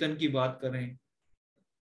 कीर्तन की बात करें,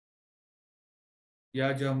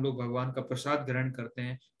 या जब हम लोग भगवान का प्रसाद ग्रहण करते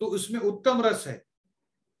हैं, तो उसमें उत्तम रस है,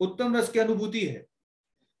 उत्तम रस की अनुभूति है।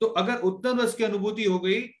 तो अगर उत्तम रस की अनुभूति हो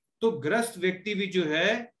गई तो ग्रस्त व्यक्ति भी जो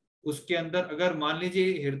है उसके अंदर, अगर मान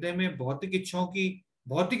लीजिए हृदय में भौतिक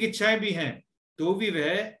इच्छाएं भी हैं, तो भी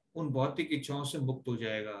वह उन भौतिक इच्छाओं से मुक्त हो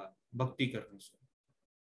जाएगा भक्ति करने से।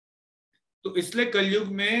 तो इसलिए कलयुग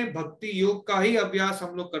में भक्ति योग का ही अभ्यास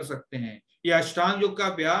हम लोग कर सकते हैं। ये अष्टांग योग का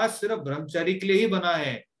अभ्यास सिर्फ ब्रह्मचारी के लिए ही बना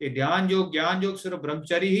है। ये ध्यान योग, ज्ञान योग सिर्फ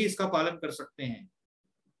ब्रह्मचारी ही इसका पालन कर सकते हैं।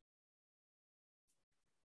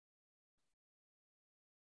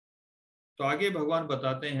 तो आगे भगवान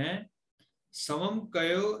बताते हैं, समम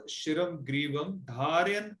कयो शिरम ग्रीवम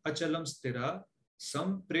धारयन अचलम स्थिरा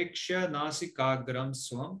संप्रेक्ष्य नासिकाग्रम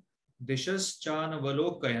स्वम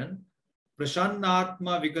दिशश्चानवलोकयन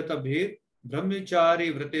प्रसन्नात्मा विगतभिर ब्रह्मचारी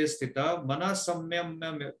व्रते स्थिता मना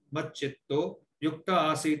संयम्य मच्चित्तो युक्त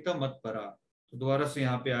आसीत मत्परा। तो दोबारा से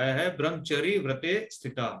यहाँ पे आया है, ब्रह्मचरी व्रते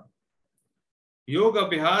स्थिता। योग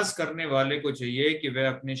अभ्यास करने वाले को चाहिए कि वह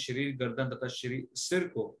अपने शरीर, गर्दन तथा सिर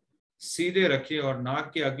को सीधे रखे और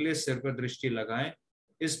नाक के अगले सिर पर दृष्टि लगाएं।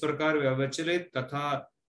 इस प्रकार वे अविचलित तथा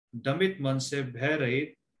दमित मन से भय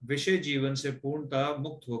रहित विषय जीवन से पूर्णतः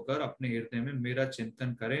मुक्त होकर अपने हृदय में मेरा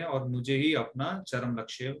चिंतन करें और मुझे ही अपना चरम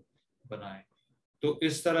लक्ष्य बनाएं। तो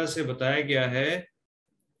इस तरह से बताया गया है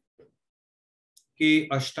कि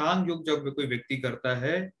अष्टांग योग जब कोई व्यक्ति करता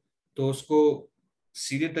है तो उसको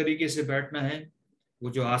सीधे तरीके से बैठना है, वो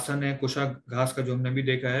जो आसन है कुशा घास का जो हमने भी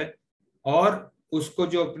देखा है, और उसको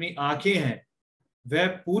जो अपनी आंखें हैं वह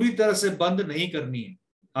पूरी तरह से बंद नहीं करनी है।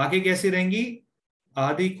 आंखें कैसी रहेंगी?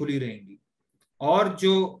 आधी खुली रहेंगी। और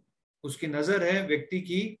जो उसकी नजर है व्यक्ति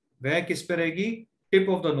की, वह किस पे रहेगी? टिप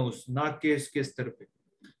ऑफ द नोज, नाक के इसके स्तर पे,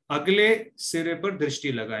 अगले सिरे पर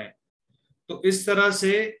दृष्टि लगाएं। तो इस तरह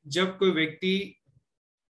से जब कोई व्यक्ति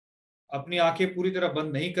अपनी आंखें पूरी तरह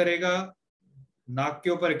बंद नहीं करेगा, नाक के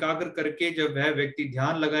ऊपर एकाग्र करके जब वह व्यक्ति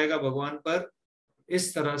ध्यान लगाएगा भगवान पर,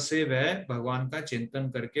 इस तरह से वह भगवान का चिंतन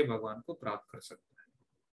करके भगवान को प्राप्त कर सकता है।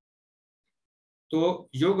 तो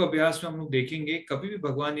योग अभ्यास में हम लोग देखेंगे, कभी भी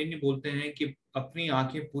भगवान ये नहीं बोलते हैं कि अपनी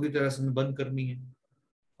आंखें पूरी तरह से बंद करनी है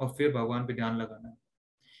और फिर भगवान पे ध्यान लगाना है।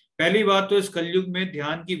 पहली बात तो इस कलयुग में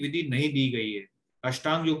ध्यान की विधि नहीं दी गई है,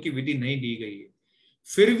 अष्टांग योग की विधि नहीं दी गई है।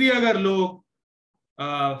 फिर भी अगर लोग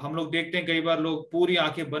हम लोग देखते हैं कई बार लोग पूरी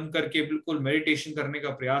आंखें बंद करके बिल्कुल मेडिटेशन करने का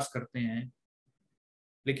प्रयास करते हैं,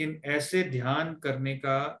 लेकिन ऐसे ध्यान करने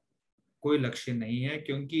का कोई लक्ष्य नहीं है,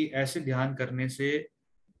 क्योंकि ऐसे ध्यान करने से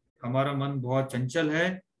हमारा मन बहुत चंचल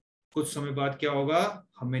है। कुछ समय बाद क्या होगा,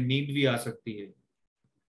 हमें नींद भी आ सकती है।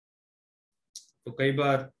 तो कई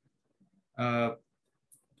बार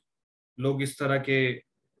लोग इस तरह के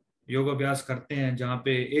योग अभ्यास करते हैं जहाँ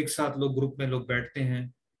पे एक साथ लोग ग्रुप में लोग बैठते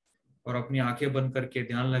हैं और अपनी आंखें बंद करके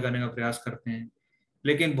ध्यान लगाने का प्रयास करते हैं,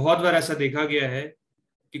 लेकिन बहुत बार ऐसा देखा गया है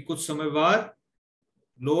कि कुछ समय बाद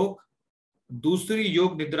लोग दूसरी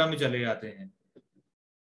योग निद्रा में चले जाते हैं।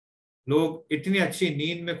 लोग इतनी अच्छी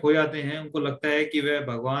नींद में खो जाते हैं, उनको लगता है कि वह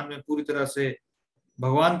भगवान में पूरी तरह से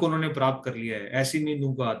भगवान को उन्होंने प्राप्त कर लिया है, ऐसी नींद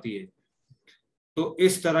उनको आती है। तो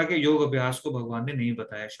इस तरह के योग अभ्यास को भगवान ने नहीं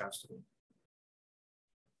बताया शास्त्रों में।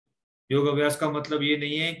 योग अभ्यास का मतलब ये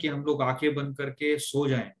नहीं है कि हम लोग आंखें बंद करके सो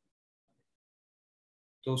जाएं।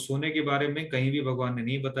 तो सोने के बारे में कहीं भी भगवान ने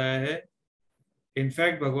नहीं बताया है।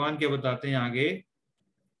 इनफैक्ट भगवान क्या बताते हैं आगे,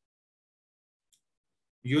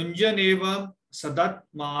 युंजन एवं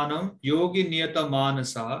सदत्मानम योगी नियत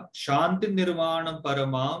मानसा शांति निर्वाण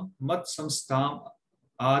परमाम मत संस्थाम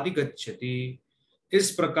आदि गच्छति।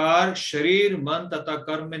 इस प्रकार शरीर मन तथा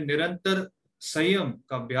कर्म में निरंतर संयम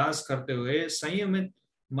का अभ्यास करते हुए संयमित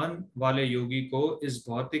मन वाले योगी को इस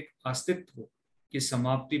भौतिक अस्तित्व की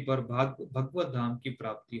समाप्ति पर भगवत धाम की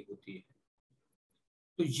प्राप्ति होती है।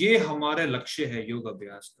 तो ये हमारे लक्ष्य है योग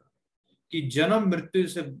अभ्यास का, कि जन्म मृत्यु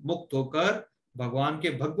से मुक्त होकर भगवान के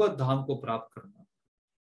भगवत धाम को प्राप्त करना।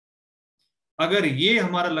 अगर ये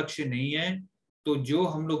हमारा लक्ष्य नहीं है तो जो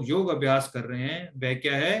हम लोग योग अभ्यास कर रहे हैं वह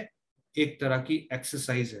क्या है? एक तरह की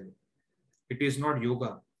एक्सरसाइज है। It is not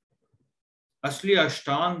yoga. असली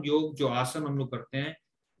अष्टांग योग जो आसन हम लोग करते हैं,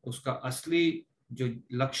 उसका असली जो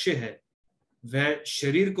लक्ष्य है वह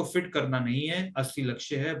शरीर को फिट करना नहीं है, असली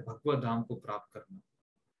लक्ष्य है भगवत धाम को प्राप्त करना।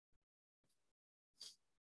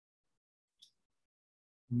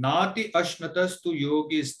 नाति अश्नतस्तु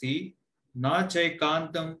योगिस्ति न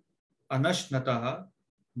चैकांतम अनश्नतः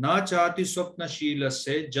न चाति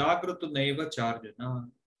स्वप्नशीलस्य जागृत नैव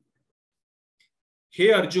चार्जुन। हे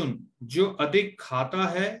अर्जुन, जो अधिक खाता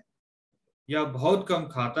है या बहुत कम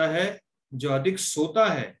खाता है, जो अधिक सोता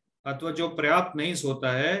है अथवा जो पर्याप्त नहीं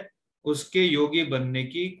सोता है, उसके योगी बनने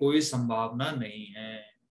की कोई संभावना नहीं है।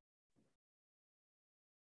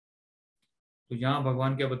 तो यहां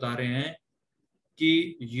भगवान क्या बता रहे हैं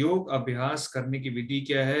कि योग अभ्यास करने की विधि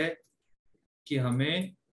क्या है, कि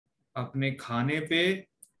हमें अपने खाने पे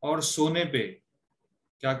और सोने पे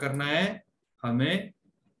क्या करना है, हमें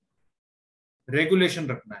रेगुलेशन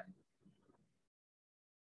रखना है।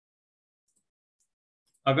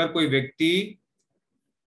 अगर कोई व्यक्ति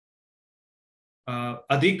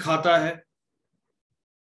अधिक खाता है,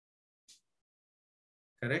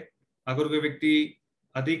 करेक्ट, अगर कोई व्यक्ति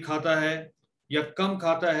अधिक खाता है या कम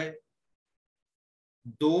खाता है,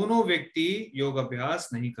 दोनों व्यक्ति योग अभ्यास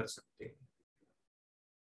नहीं कर सकते।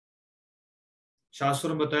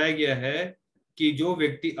 शास्त्रों में बताया गया है कि जो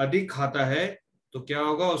व्यक्ति अधिक खाता है तो क्या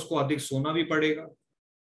होगा, उसको अधिक सोना भी पड़ेगा।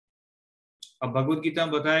 अब भगवत गीता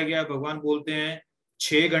में बताया गया, भगवान बोलते हैं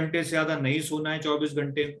 6 घंटे से ज्यादा नहीं सोना है 24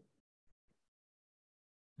 घंटे में।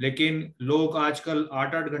 लेकिन लोग आजकल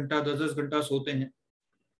 8-8 घंटा 10-10 घंटा सोते हैं,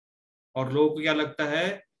 और लोगों को क्या लगता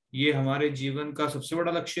है ये हमारे जीवन का सबसे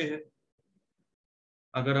बड़ा लक्ष्य है।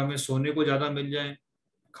 अगर हमें सोने को ज्यादा मिल जाए,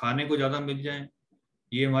 खाने को ज्यादा मिल जाए,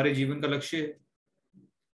 ये हमारे जीवन का लक्ष्य है।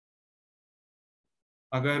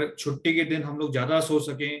 अगर छुट्टी के दिन हम लोग ज्यादा सो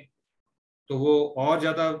सकें तो वो और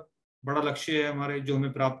ज्यादा बड़ा लक्ष्य है हमारे, जो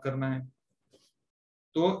हमें प्राप्त करना है।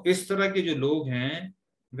 तो इस तरह के जो लोग हैं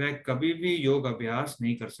वह कभी भी योग अभ्यास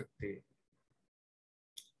नहीं कर सकते।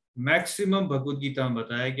 मैक्सिमम भगवत गीता में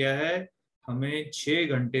बताया गया है हमें 6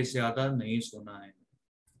 घंटे से ज्यादा नहीं सोना है।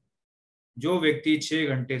 जो व्यक्ति 6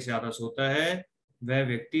 घंटे से ज्यादा सोता है वह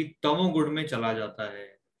व्यक्ति तमोगुण में चला जाता है।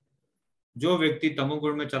 जो व्यक्ति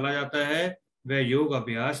तमोगुण में चला जाता है वह योग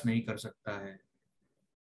अभ्यास नहीं कर सकता है।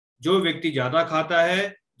 जो व्यक्ति ज्यादा खाता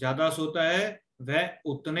है, ज्यादा सोता है, वह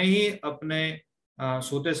उतने ही अपने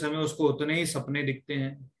सोते समय उसको उतने ही सपने दिखते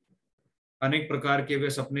हैं, अनेक प्रकार के वह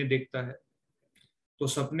सपने देखता है। तो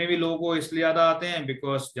सपने भी लोगों को इसलिए ज्यादा आते हैं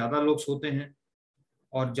बिकॉज ज्यादा लोग सोते हैं,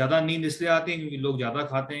 और ज्यादा नींद इसलिए आती है क्योंकि लोग ज्यादा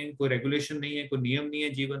खाते हैं। कोई रेगुलेशन नहीं है, कोई नियम नहीं है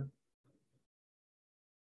जीवन।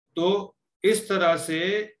 तो इस तरह से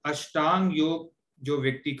अष्टांग योग जो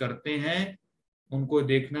व्यक्ति करते हैं उनको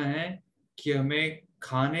देखना है कि हमें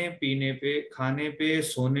खाने पे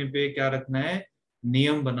सोने पे क्या रखना है,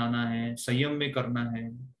 नियम बनाना है, संयम में करना है।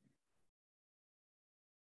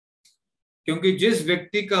 क्योंकि जिस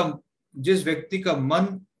व्यक्ति का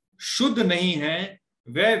मन शुद्ध नहीं है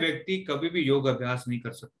वह व्यक्ति कभी भी योग अभ्यास नहीं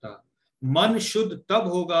कर सकता। मन शुद्ध तब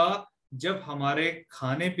होगा जब हमारे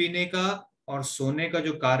खाने पीने का और सोने का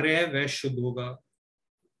जो कार्य है वह शुद्ध होगा।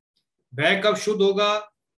 वह कब शुद्ध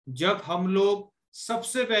होगा, जब हम लोग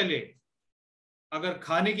सबसे पहले अगर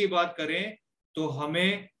खाने की बात करें तो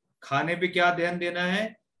हमें खाने पे क्या ध्यान देना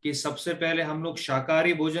है कि सबसे पहले हम लोग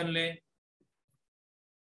शाकाहारी भोजन लें,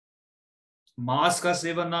 मांस का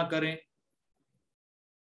सेवन ना करें।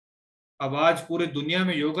 अब आज पूरी दुनिया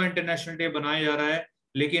में योगा इंटरनेशनल डे बनाया जा रहा है,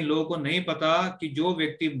 लेकिन लोगों को नहीं पता कि जो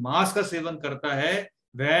व्यक्ति मांस का सेवन करता है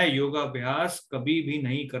वह योगाभ्यास कभी भी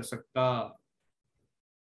नहीं कर सकता।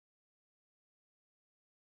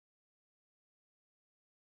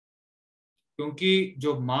 क्योंकि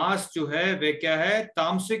जो मांस जो है वह क्या है,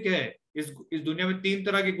 तामसिक है। इस दुनिया में तीन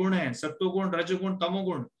तरह के गुण हैं, सत्वगुण, रजोगुण,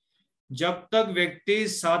 तमोगुण। जब तक व्यक्ति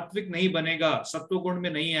सात्विक नहीं बनेगा, सत्व गुण में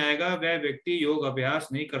नहीं आएगा, वह व्यक्ति योग अभ्यास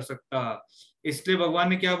नहीं कर सकता। इसलिए भगवान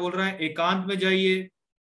ने क्या बोल रहा है, एकांत में जाइए,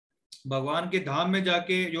 भगवान के धाम में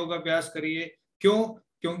जाके योग अभ्यास करिए। क्यों?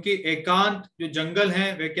 क्योंकि एकांत जो जंगल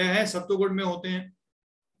है वह क्या है, सत्व गुण में होते हैं।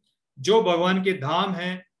 जो भगवान के धाम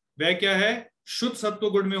है वह क्या है, शुद्ध सत्व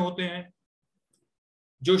गुण में होते हैं।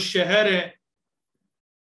 जो शहर है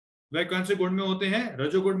वह कौन से गुण में होते हैं,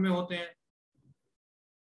 रजोगुण में होते हैं।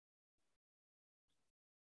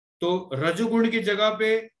 तो रजोगुण की जगह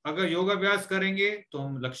पे अगर योगाभ्यास करेंगे तो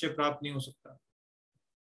हम लक्ष्य प्राप्त नहीं हो सकता।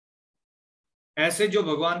 ऐसे जो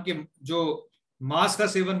भगवान के जो मांस का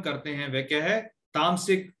सेवन करते हैं वह क्या है,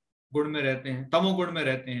 तामसिक गुण में रहते हैं, तमोगुण में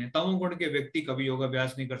रहते हैं। तमोगुण के व्यक्ति कभी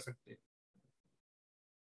योगाभ्यास नहीं कर सकते।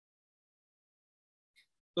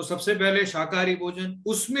 तो सबसे पहले शाकाहारी भोजन,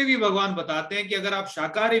 उसमें भी भगवान बताते हैं कि अगर आप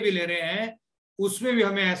शाकाहारी भी ले रहे हैं उसमें भी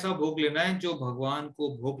हमें ऐसा भोग लेना है जो भगवान को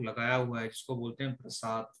भोग लगाया हुआ है, जिसको बोलते हैं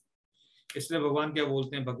प्रसाद। इसलिए भगवान क्या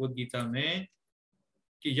बोलते हैं भगवत गीता में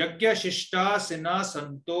कि यज्ञ शिष्टा सिना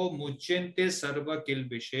संतो मुच्यन्ते सर्व किल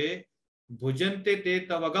विषे भुजन्ते ते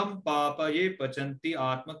तवगम पाप ये पचंती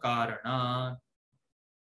आत्म कारणा।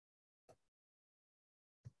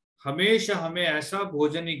 हमेशा हमें ऐसा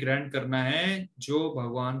भोजन ही ग्रहण करना है जो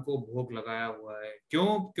भगवान को भोग लगाया हुआ है।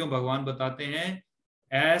 क्यों? क्यों भगवान बताते हैं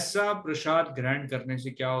ऐसा प्रसाद ग्रहण करने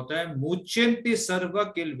से क्या होता है, मुच्यन्ति सर्व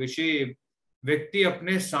किल विषे, व्यक्ति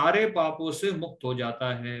अपने सारे पापों से मुक्त हो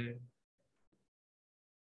जाता है।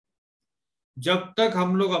 जब तक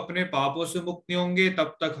हम लोग अपने पापों से मुक्त नहीं होंगे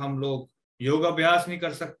तब तक हम लोग योग अभ्यास नहीं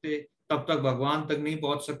कर सकते, तब तक भगवान तक नहीं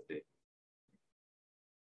पहुंच सकते।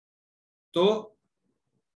 तो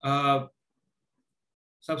आ,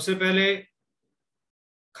 सबसे पहले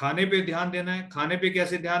खाने पे ध्यान देना है। खाने पे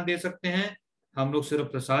कैसे ध्यान दे सकते हैं, हम लोग सिर्फ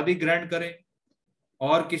प्रसाद ही ग्रहण करें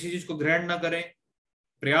और किसी चीज को ग्रहण ना करें।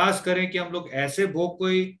 प्रयास करें कि हम लोग ऐसे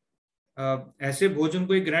भोजन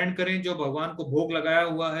को ही ग्रहण करें जो भगवान को भोग लगाया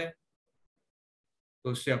हुआ है।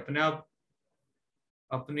 तो उससे अपने आप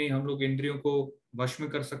अपनी हम लोग इंद्रियों को वश में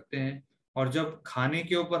कर सकते हैं। और जब खाने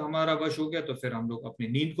के ऊपर हमारा वश हो गया तो फिर हम लोग अपनी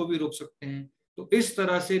नींद को भी रोक सकते हैं। तो इस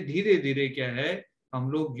तरह से धीरे धीरे क्या है,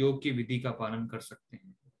 हम लोग योग की विधि का पालन कर सकते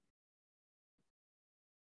हैं।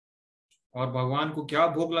 और भगवान को क्या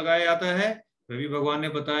भोग लगाया जाता है वह भी भगवान ने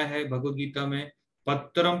बताया है भगवद गीता में,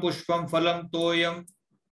 पत्रम पुष्पम फलम तोयम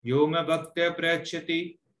यो में भक्त प्रयच्छति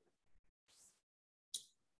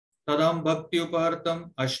तदम भक्ति उपहर्तम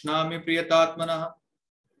अश्नामि प्रियतात्मना।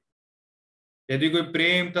 यदि कोई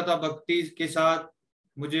प्रेम तथा भक्ति के साथ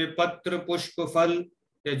मुझे पत्र पुष्प फल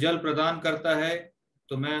या जल प्रदान करता है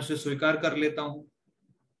तो मैं उसे स्वीकार कर लेता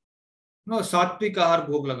हूँ। सात्विक आहार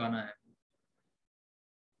भोग लगाना है,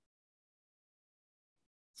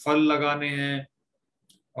 फल लगाने हैं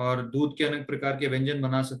और दूध के अनेक प्रकार के व्यंजन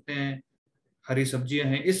बना सकते हैं, हरी सब्जियां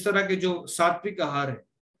हैं। इस तरह के जो सात्विक आहार है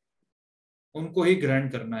उनको ही ग्रहण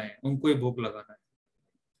करना है, उनको ही भोग लगाना है।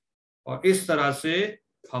 और इस तरह से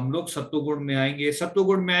हम लोग सत्वगुण में आएंगे।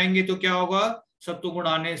 सत्वगुण में आएंगे तो क्या होगा, सत्वगुण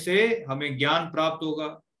आने से हमें ज्ञान प्राप्त होगा।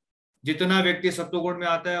 जितना व्यक्ति सत्वगुण में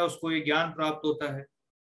आता है उसको ये ज्ञान प्राप्त होता है।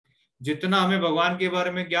 जितना हमें भगवान के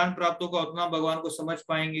बारे में ज्ञान प्राप्त होगा उतना भगवान को समझ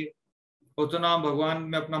पाएंगे, उतना हम भगवान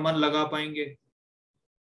में अपना मन लगा पाएंगे।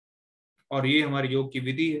 और ये हमारी योग की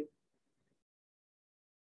विधि है।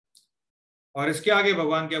 और इसके आगे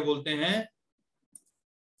भगवान क्या बोलते हैं,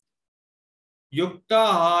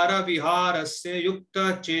 युक्ताहार विहारस्य युक्त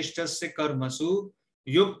चेष्टस्य कर्मसु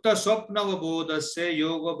युक्त स्वप्नवबोधस्य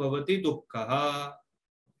योग भवति दुःखः।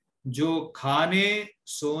 जो खाने,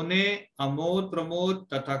 सोने, अमोद प्रमोद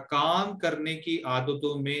तथा काम करने की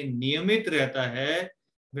आदतों में नियमित रहता है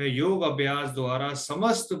वह योग अभ्यास द्वारा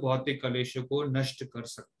समस्त भौतिक कलेशों को नष्ट कर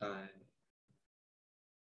सकता है।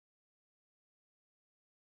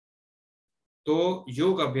 तो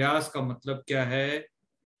योग अभ्यास का मतलब क्या है,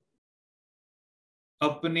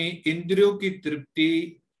 अपनी इंद्रियों की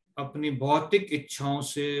तृप्ति, अपनी भौतिक इच्छाओं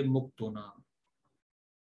से मुक्त होना।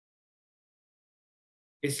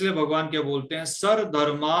 इसलिए भगवान क्या बोलते हैं, सर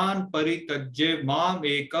धर्मान परित्यज्य माम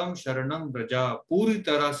एकम शरणम व्रजा। पूरी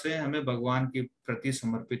तरह से हमें भगवान के प्रति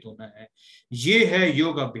समर्पित होना है। ये है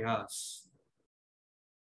योग अभ्यास।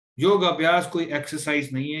 योग अभ्यास कोई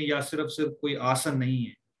एक्सरसाइज नहीं है या सिर्फ सिर्फ कोई आसन नहीं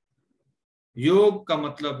है। योग का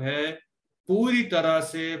मतलब है पूरी तरह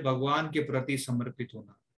से भगवान के प्रति समर्पित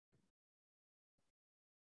होना।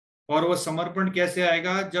 और वह समर्पण कैसे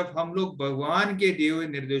आएगा, जब हम लोग भगवान के दिए हुए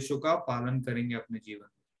निर्देशों का पालन करेंगे अपने जीवन।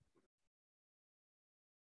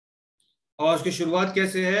 और उसकी शुरुआत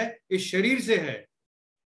कैसे है, इस शरीर से है,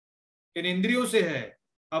 इन इंद्रियों से है।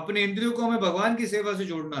 अपने इंद्रियों को हमें भगवान की सेवा से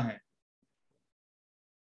जोड़ना है।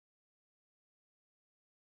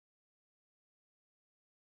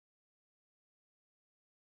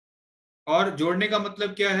 और जोड़ने का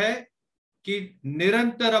मतलब क्या है कि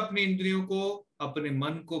निरंतर अपनी इंद्रियों को, अपने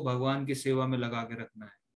मन को भगवान की सेवा में लगा के रखना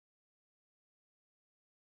है।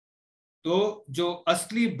 तो जो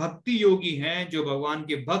असली भक्ति योगी हैं, जो भगवान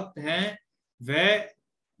के भक्त हैं, वह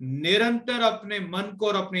निरंतर अपने मन को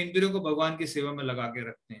और अपने इंद्रियों को भगवान की सेवा में लगा के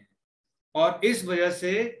रखते हैं। और इस वजह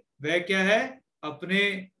से वह क्या है,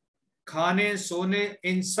 अपने खाने, सोने,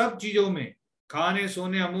 इन सब चीजों में, खाने,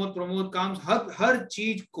 सोने, अमोद प्रमोद, काम, हर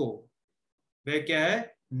चीज को वह क्या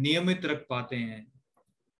है, नियमित रख पाते हैं।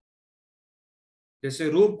 जैसे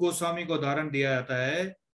रूप गोस्वामी को उदाहरण दिया जाता है।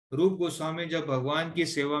 रूप गोस्वामी जब भगवान की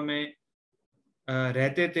सेवा में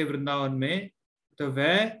रहते थे वृंदावन में, तो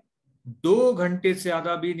वह 2 घंटे से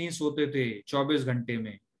ज्यादा भी नहीं सोते थे 24 घंटे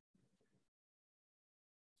में।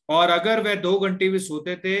 और अगर वह 2 घंटे भी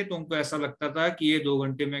सोते थे तो उनको ऐसा लगता था कि ये 2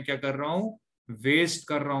 घंटे मैं क्या कर रहा हूं, वेस्ट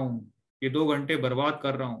कर रहा हूं, ये 2 घंटे बर्बाद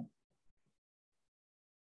कर रहा हूं।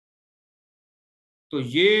 तो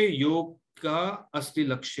ये योग का असली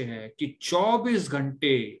लक्ष्य है कि 24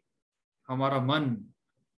 घंटे हमारा मन,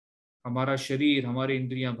 हमारा शरीर, हमारी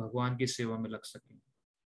इंद्रियां भगवान की सेवा में लग सकें।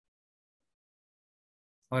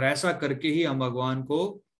 और ऐसा करके ही हम भगवान को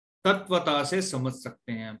तत्वता से समझ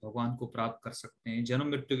सकते हैं, भगवान को प्राप्त कर सकते हैं, जन्म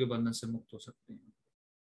मृत्यु के बंधन से मुक्त हो सकते हैं।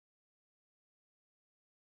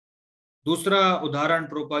 दूसरा उदाहरण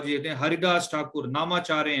प्रभुपाद जी देते हैं, हरिदास ठाकुर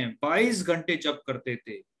नामाचार्य हैं, 22 घंटे जप करते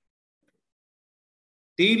थे,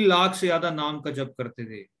 3 लाख से ज्यादा नाम का जप करते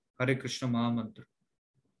थे, हरे कृष्ण महामंत्र।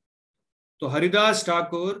 तो हरिदास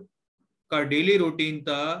ठाकुर का डेली रूटीन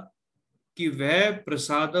था कि वह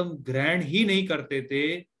प्रसादम ग्रहण ही नहीं करते थे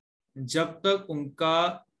जब तक उनका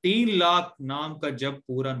 3 लाख नाम का जप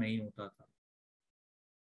पूरा नहीं होता था।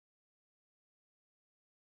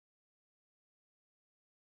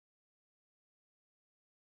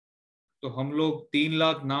 तो हम लोग 3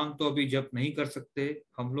 लाख नाम तो अभी जप नहीं कर सकते,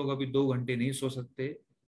 हम लोग अभी 2 घंटे नहीं सो सकते।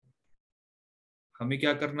 हमें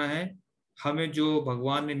क्या करना है, हमें जो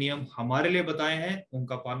भगवान ने नियम हमारे लिए बताए हैं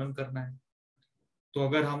उनका पालन करना है। तो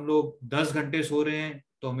अगर हम लोग 10 घंटे सो रहे हैं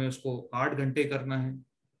तो हमें उसको 8 घंटे करना है।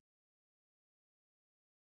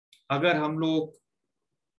 अगर हम लोग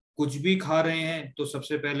कुछ भी खा रहे हैं तो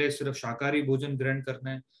सबसे पहले सिर्फ शाकाहारी भोजन ग्रहण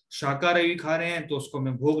करना है। शाकाहारी खा रहे हैं तो उसको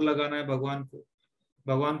हमें भोग लगाना है भगवान को,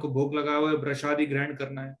 भगवान को भोग लगाए हुए प्रसादी ग्रहण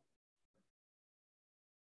करना है।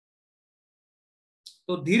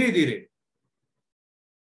 तो धीरे धीरे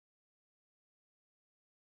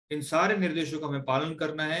इन सारे निर्देशों का हमें पालन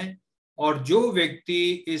करना है। और जो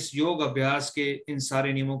व्यक्ति इस योग अभ्यास के इन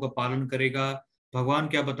सारे नियमों का पालन करेगा, भगवान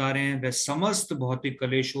क्या बता रहे हैं, वह समस्त भौतिक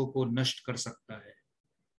कलेशों को नष्ट कर सकता है।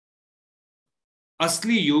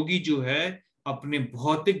 असली योगी जो है अपने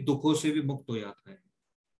भौतिक दुखों से भी मुक्त हो जाता है,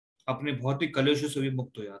 अपने भौतिक कलेशों से भी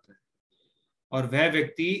मुक्त हो जाता है, और वह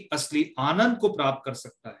व्यक्ति असली आनंद को प्राप्त कर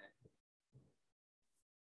सकता है।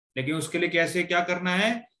 लेकिन उसके लिए कैसे, क्या करना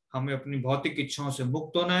है, हमें अपनी भौतिक इच्छाओं से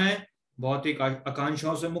मुक्त होना है, भौतिक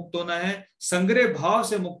आकांक्षाओं से मुक्त होना है, संग्रह भाव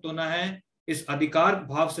से मुक्त होना है, इस अधिकार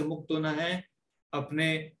भाव से मुक्त होना है,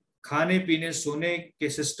 अपने खाने पीने सोने के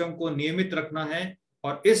सिस्टम को नियमित रखना है।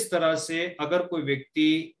 और इस तरह से अगर कोई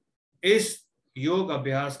व्यक्ति इस योग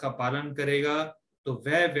अभ्यास का पालन करेगा तो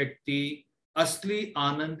वह व्यक्ति असली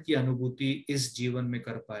आनंद की अनुभूति इस जीवन में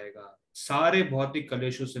कर पाएगा, सारे भौतिक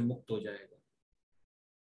कलेशों से मुक्त हो जाएगा।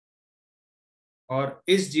 और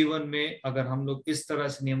इस जीवन में अगर हम लोग इस तरह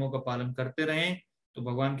से नियमों का पालन करते रहें तो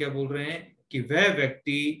भगवान क्या बोल रहे हैं कि वह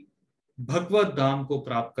व्यक्ति भगवत धाम को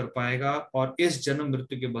प्राप्त कर पाएगा और इस जन्म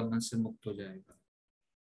मृत्यु के बंधन से मुक्त हो जाएगा।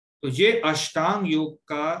 तो ये अष्टांग योग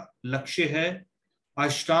का लक्ष्य है।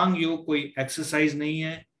 अष्टांग योग कोई एक्सरसाइज नहीं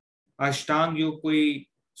है, अष्टांग योग कोई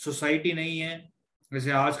सोसाइटी नहीं है।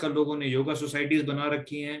 जैसे आजकल लोगों ने योगा सोसाइटीज बना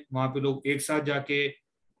रखी हैं, वहां पे लोग एक साथ जाके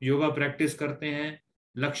योगा प्रैक्टिस करते हैं।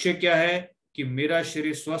 लक्ष्य क्या है कि मेरा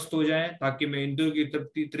शरीर स्वस्थ हो जाए ताकि मैं इंद्रियों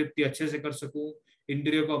की तृप्ति अच्छे से कर सकूं,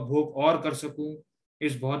 इंद्रियों का भोग और कर सकूं,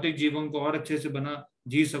 इस भौतिक जीवन को और अच्छे से बना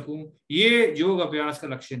जी सकूं। ये योग अभ्यास का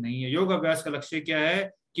लक्ष्य नहीं है। योग अभ्यास का लक्ष्य क्या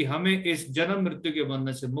है कि हमें इस जन्म मृत्यु के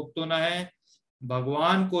बंधन से मुक्त होना है,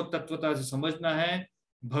 भगवान को तत्वता से समझना है,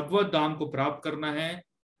 भगवत धाम को प्राप्त करना है।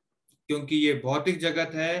 क्योंकि ये भौतिक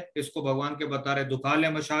जगत है, इसको भगवान के बता रहे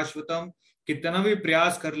दुखालयम अशाश्वतम, कितना भी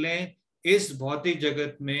प्रयास कर लें इस भौतिक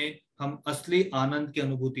जगत में हम असली आनंद की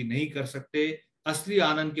अनुभूति नहीं कर सकते। असली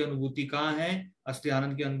आनंद की अनुभूति कहाँ है? असली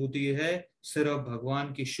आनंद की अनुभूति है सिर्फ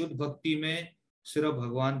भगवान की शुद्ध भक्ति में, सिर्फ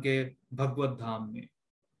भगवान के भगवत धाम में।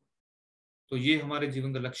 तो ये हमारे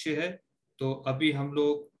जीवन का लक्ष्य है। तो अभी हम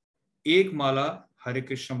लोग एक माला हरे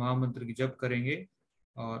कृष्ण महामंत्र की जप करेंगे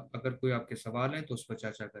और अगर कोई आपके सवाल हैं तो उस पर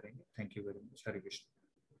चर्चा करेंगे। Thank you very much. Hare Krishna.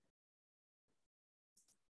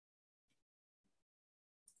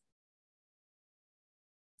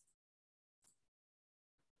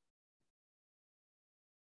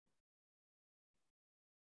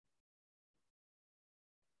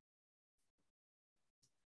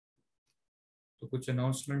 तो कुछ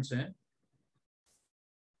अनाउंसमेंट्स हैं।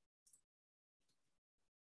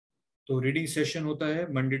 तो रीडिंग सेशन होता है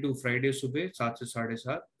मंडे टू फ्राइडे सुबह 7 से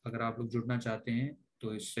 7:30। अगर आप लोग जुड़ना चाहते हैं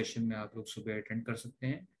तो इस सेशन में आप लोग सुबह अटेंड कर सकते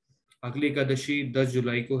हैं। अगली एकादशी 10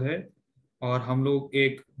 जुलाई को है और हम लोग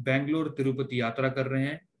एक बेंगलोर तिरुपति यात्रा कर रहे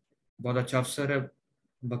हैं। बहुत अच्छा अवसर है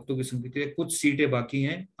भक्तों की संगति है। कुछ सीटें बाकी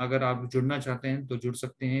हैं, अगर आप जुड़ना चाहते हैं तो जुड़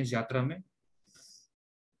सकते हैं इस यात्रा में।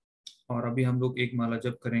 और अभी हम लोग एक माला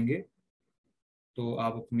जप करेंगे। तो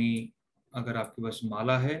आप अपनी, अगर आपके पास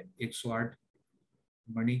माला है 108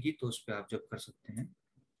 मणि की, तो उस पर आप जप कर सकते हैं।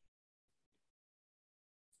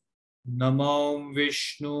 नमो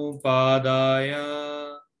विष्णु पादाय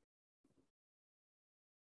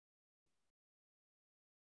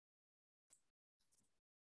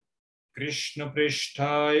कृष्ण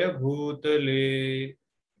पृष्ठाय भूतले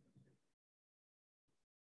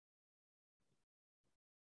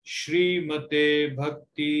श्रीमते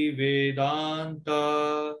भक्ति वेदांता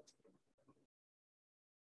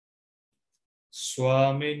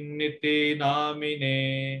स्वामिन्निति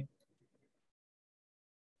नामिने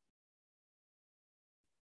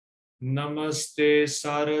नमस्ते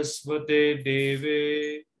सारस्वते देवे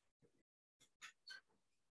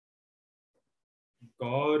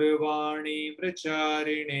गौरवाणी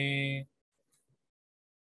प्रचारिणे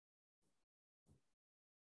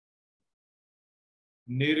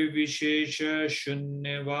निर्विशेष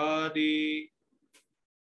शून्यवादी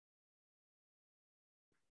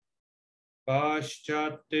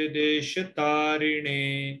पाश्चात्य देश तारिणे।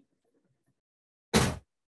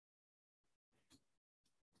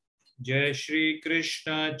 जय श्री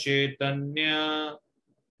कृष्ण चैतन्य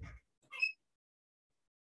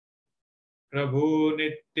प्रभु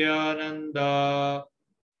नित्यानंदा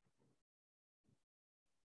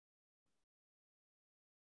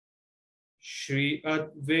श्री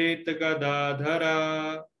अद्वैत गदाधरा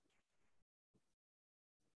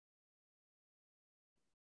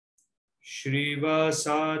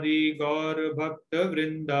श्रीवासादि गौर भक्त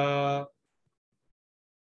वृंदा।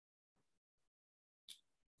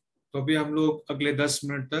 तो अभी हम लोग अगले 10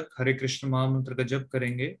 मिनट तक हरे कृष्ण महामंत्र का जप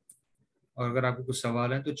करेंगे और अगर आपको कुछ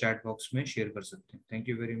सवाल है तो चैट बॉक्स में शेयर कर सकते हैं। Thank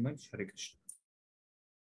you very much. Hare Krishna.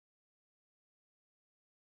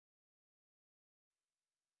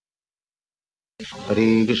 हरे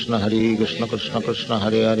कृष्ण कृष्ण कृष्ण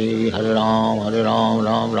हरे हरे, हरे राम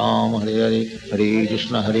राम राम हरे हरे। हरे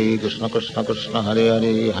कृष्ण कृष्ण कृष्ण हरे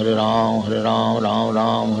हरे, हरे राम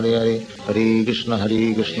राम हरे हरे। हरे कृष्ण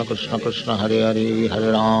कृष्ण कृष्ण हरे हरे,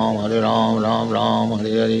 हरे राम राम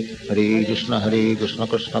हरे हरे। हरे कृष्ण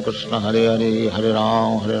कृष्ण कृष्ण हरे हरे, हरे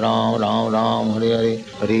राम राम हरे हरे।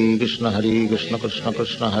 हरे कृष्ण कृष्ण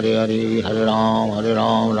कृष्ण हरे हरे, हरे राम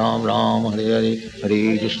राम हरे हरे।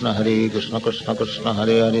 हरे कृष्ण कृष्ण कृष्ण कृष्ण कृष्ण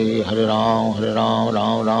हरे हरे, हरे राम राम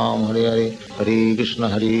राम हरे हरे, हरे कृष्ण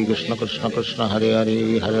कृष्ण कृष्ण हरे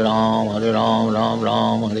हरे, हरे राम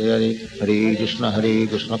राम हरे हरे, हरे कृष्ण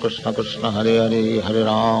कृष्ण कृष्ण हरे हरे, हरे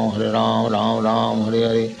राम राम हरे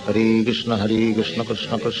हरे, हरे कृष्ण कृष्ण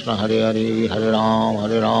कृष्ण हरे हरे, हरे राम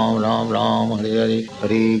राम हरे हरे,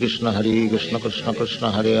 हरे कृष्ण कृष्ण कृष्ण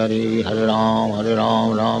हरे हरे, हरे राम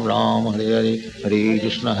राम हरे हरे, हरे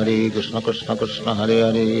कृष्ण कृष्ण कृष्ण हरे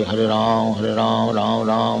हरे, हरे राम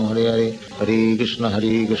हरे हरे, हरे कृष्ण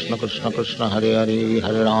कृष्ण कृष्ण हरे हरे,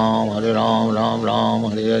 हरे राम हरे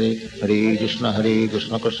हरे, हरे कृष्ण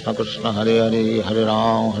कृष्ण कृष्ण हरे हरे, हरे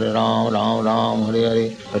राम हरे हरे,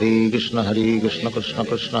 हरे कृष्ण कृष्ण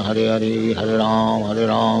कृष्ण हरे हरे, हरे राम हरे हरे,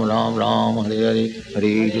 हरे कृष्ण कृष्ण कृष्ण हरे हरे, हरे राम हरे हरे,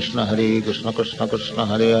 हरे कृष्ण कृष्ण कृष्ण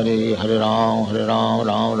हरे हरे, हरे राम हरे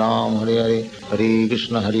हरे, हरे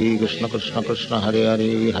कृष्ण कृष्ण कृष्ण हरे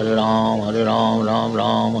हरे, हरे राम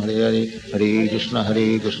हरे हरे, हरे कृष्ण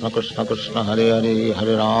कृष्ण कृष्ण हरे हरे,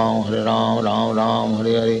 हरे राम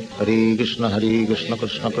हरे हरे, हरे कृष्ण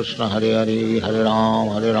कृष्ण कृष्ण हरे हरे, हरे राम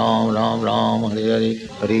हरे हरे, हरे कृष्ण कृष्ण कृष्ण हरे हरे, हरे राम हरे हरे,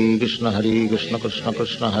 हरे कृष्ण कृष्ण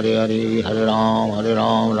कृष्ण हरे हरे, हरे राम हरे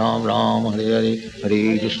हरे, हरे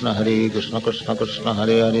कृष्ण कृष्ण कृष्ण हरे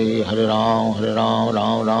हरे, हरे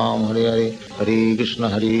राम हरे हरे, हरे कृष्ण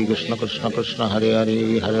कृष्ण कृष्ण हरे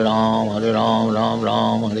हरे, हरे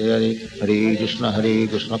राम हरे हरे, हरे कृष्ण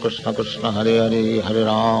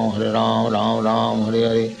कृष्ण कृष्ण हरे हरे,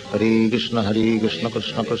 हरे राम हरे हरे, हरे कृष्ण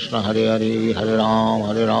कृष्ण कृष्ण हरे हरे, हरे राम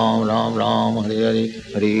हरे हरे,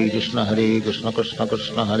 हरे कृष्ण कृष्ण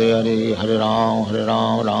कृष्ण हरे हरे, हरे राम हरे हरे, हरे कृष्ण कृष्ण कृष्ण हरे हरे, हरे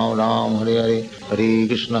राम हरे हरे, हरे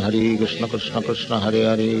कृष्ण कृष्ण कृष्ण हरे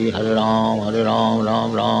हरे, हरे राम हरे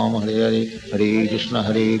हरे, हरे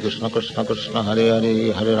कृष्ण कृष्ण कृष्ण हरे हरे,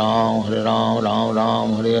 हरे राम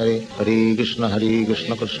हरे हरे, हरे कृष्ण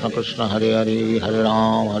कृष्ण कृष्ण हरे हरे, हरे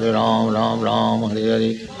राम हरे हरे,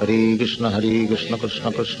 हरे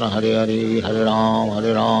कृष्ण कृष्ण कृष्ण हरे हरे, हरे राम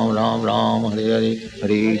हरे हरे,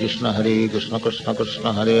 हरे कृष्ण कृष्ण कृष्ण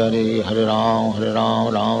हरे हरे, हरे राम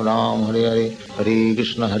हरे हरे, हरे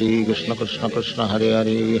कृष्ण कृष्ण कृष्ण हरे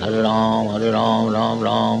हरे, हरे राम हरे हरे, हरे कृष्ण कृष्ण कृष्ण हरे हरे,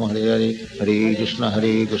 हरे राम हरे हरे, हरे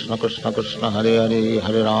कृष्ण कृष्ण कृष्ण हरे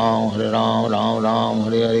हरे, हरे राम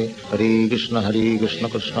हरे हरे,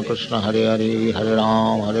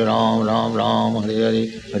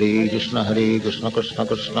 हरे कृष्ण कृष्ण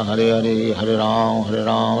कृष्ण हरे हरे, हरे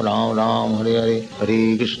राम हरे हरे,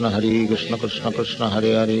 हरे कृष्ण कृष्ण कृष्ण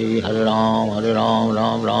हरे हरे, हरे राम हरे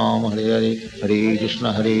हरे, हरे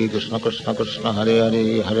कृष्ण कृष्ण कृष्ण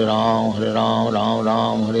हरे हरे, हरे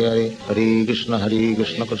राम हरे हरे, हरे कृष्ण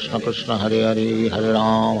कृष्ण कृष्ण हरे हरे, हरे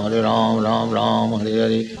राम हरे हरे,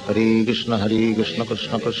 हरे कृष्ण कृष्ण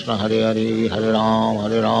कृष्ण हरे हरे, हरे राम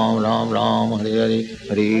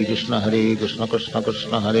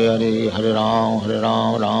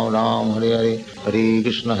हरे हरे, हरे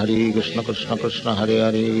कृष्ण कृष्ण कृष्ण हरे हरे, हरे राम हरे हरे, हरे कृष्ण कृष्ण कृष्ण हरे हरे, हरे राम हरे हरे, हरे कृष्ण कृष्ण कृष्ण हरे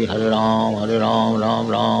हरे, हरे राम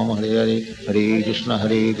हरे हरे, हरे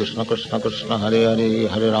कृष्ण कृष्ण कृष्ण हरे हरे,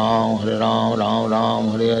 हरे राम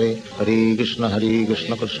हरे हरे, हरे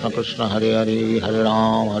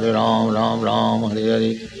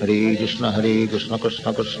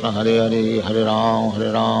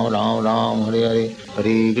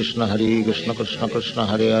कृष्ण कृष्ण कृष्ण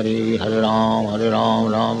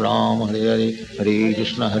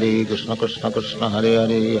हरे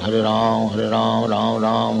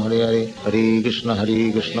हरे, हरे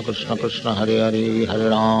राम हरे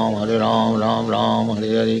हरे,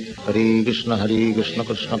 हरे कृष्ण कृष्ण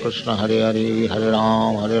कृष्ण हरे हरे,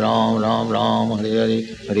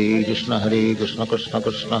 हरे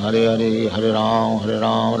राम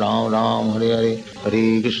हरे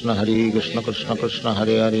हरे, हरे कृष्ण कृष्ण कृष्ण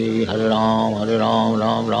हरे हरे, हरे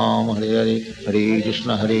राम हरे हरे, हरे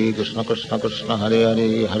कृष्ण कृष्ण कृष्ण हरे हरे,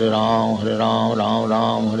 हरे राम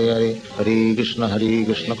हरे हरे,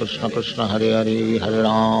 हरे कृष्ण कृष्ण कृष्ण हरे हरे, हरे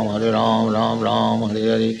राम हरे हरे,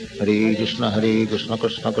 हरे कृष्ण कृष्ण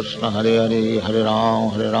कृष्ण हरे हरे, हरे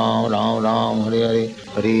राम हरे हरे,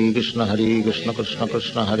 हरे कृष्ण कृष्ण कृष्ण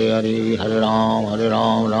हरे हरे, हरे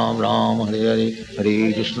राम हरे हरे, हरे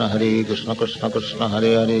कृष्ण कृष्ण कृष्ण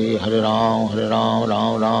हरे हरे, हरे राम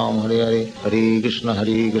हरे हरे, हरे कृष्ण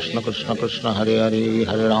कृष्ण कृष्ण हरे हरे,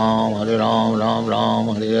 हरे राम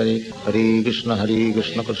हरे हरे, हरे कृष्ण कृष्ण कृष्ण हरे हरे, हरे राम हरे हरे, हरे कृष्ण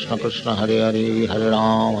कृष्ण कृष्ण हरे हरे, हरे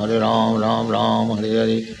राम हरे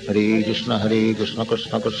हरे, हरे कृष्ण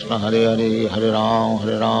कृष्ण कृष्ण हरे हरे, हरे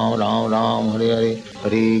राम हरे हरे,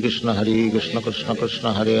 हरे कृष्ण कृष्ण कृष्ण कृष्ण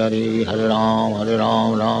हरे हरे, हरे राम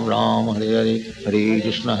राम राम हरे हरे, हरे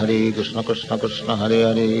कृष्ण कृष्ण कृष्ण हरे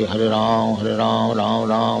हरे, हरे राम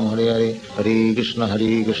राम हरे हरे, हरे कृष्ण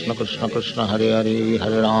कृष्ण कृष्ण हरे हरे,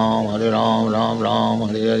 हरे राम राम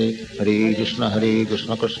हरे हरे, हरे कृष्ण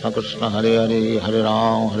कृष्ण कृष्ण हरे हरे, हरे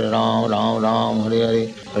राम हरे हरे, हरे कृष्ण कृष्ण कृष्ण हरे हरे, हरे राम हरे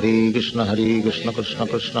हरे, हरे कृष्ण कृष्ण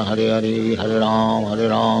कृष्ण हरे हरे, हरे राम हरे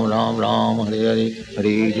हरे,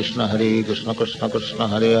 हरे कृष्ण कृष्ण कृष्ण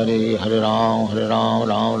हरे हरे, हरे राम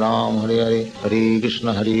हरे हरे, हरे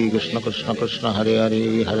कृष्ण कृष्ण कृष्ण हरे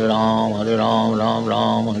हरे, हरे राम हरे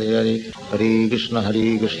हरे, हरे कृष्ण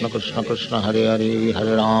कृष्ण कृष्ण हरे हरे,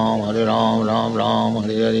 हरे राम हरे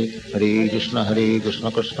हरे, हरे कृष्ण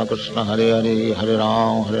कृष्ण कृष्ण हरे हरे, हरे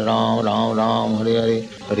राम हरे हरे,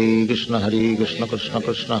 हरे कृष्ण कृष्ण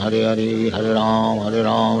कृष्ण हरे हरे, हरे राम हरे हरे, हरे कृष्ण कृष्ण कृष्ण हरे हरे, हरे राम हरे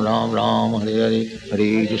हरे, हरे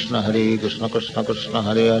कृष्ण कृष्ण कृष्ण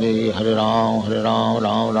हरे हरे, हरे राम हरे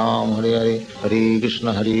हरे, हरे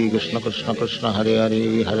कृष्ण कृष्ण कृष्ण हरे हरे,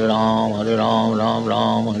 हरे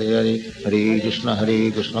राम हरे हरे, हरे कृष्ण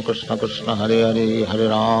कृष्ण कृष्ण हरे हरे, हरे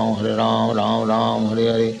राम हरे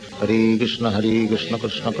हरे, हरे कृष्ण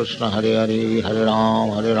कृष्ण कृष्ण हरे हरे, हरे राम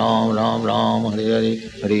हरे हरे,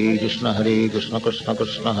 हरे कृष्ण कृष्ण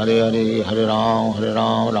कृष्ण हरे हरे, हरे राम हरे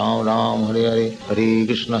हरे, हरे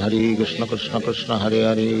कृष्ण कृष्ण कृष्ण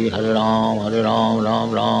हरे हरे, हरे राम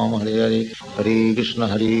हरे हरे, हरे कृष्ण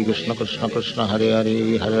कृष्ण कृष्ण हरे हरे,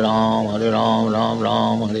 हरे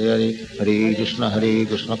राम हरे हरे, हरे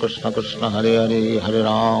कृष्ण कृष्ण कृष्ण हरे हरे,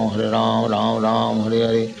 हरे राम हरे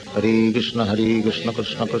हरे, हरे कृष्ण कृष्ण कृष्ण हरे हरे, हरे राम हरे हरे, हरे कृष्ण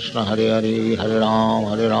कृष्ण कृष्ण हरे हरे, हरे राम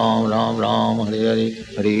हरे हरे,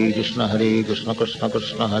 हरे कृष्ण कृष्ण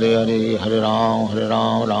कृष्ण हरे हरे, हरे राम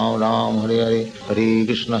हरे हरे, हरे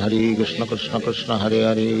कृष्ण कृष्ण कृष्ण हरे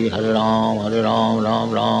हरे, हरे राम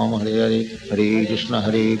हरे हरे, हरे कृष्ण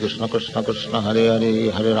कृष्ण कृष्ण हरे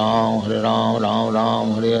हरे, हरे राम हरे हरे, हरे कृष्ण कृष्ण कृष्ण हरे हरे, हरे राम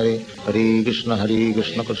हरे हरे, हरे कृष्ण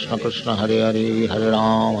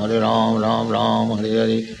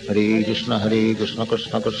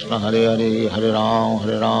कृष्ण कृष्ण हरे हरे,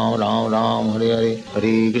 हरे राम हरे हरे,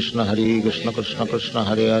 हरे कृष्ण कृष्ण कृष्ण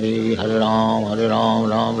हरे हरे, हरे राम हरे हरे, हरे कृष्ण कृष्ण कृष्ण हरे हरे,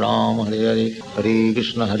 हरे राम हरे हरे, हरे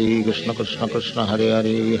कृष्ण कृष्ण कृष्ण हरे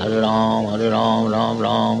हरे, हरे राम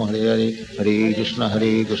हरे हरे, हरे कृष्ण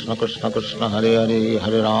कृष्ण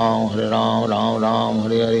कृष्ण हरे हरे, हरे राम हरे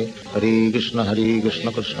हरे, हरे कृष्ण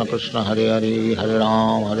कृष्ण कृष्ण हरे हरे, हरे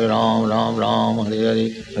राम हरे हरे,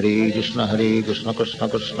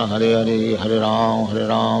 हरे कृष्ण कृष्ण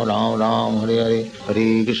कृष्ण हरे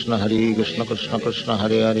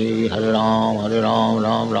हरे, हरे राम हरे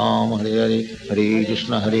हरे, हरे कृष्ण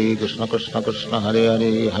कृष्ण कृष्ण हरे हरे,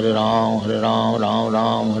 हरे राम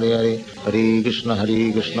हरे हरे, हरे कृष्ण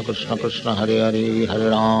कृष्ण कृष्ण हरे हरे, हरे राम हरे हरे, हरे कृष्ण कृष्ण कृष्ण हरे हरे, हरे राम हरे हरे, हरे कृष्ण कृष्ण कृष्ण हरे हरे,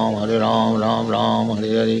 हरे राम हरे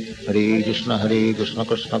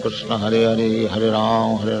हरे, हरे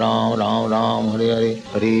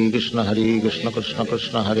कृष्ण कृष्ण कृष्ण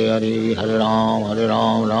हरे हरे,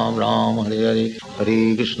 हरे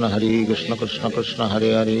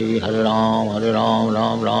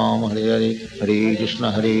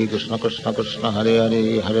राम हरे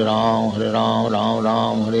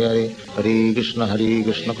हरे, हरे कृष्ण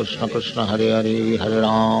कृष्ण कृष्ण हरे हरे, हरे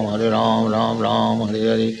राम हरे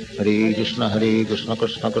हरे, हरे कृष्ण कृष्ण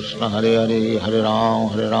कृष्ण हरे हरे, हरे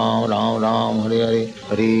राम हरे हरे,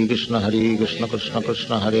 हरे कृष्ण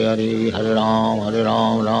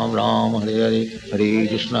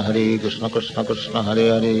कृष्ण कृष्ण हरे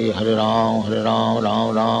हरे, हरे राम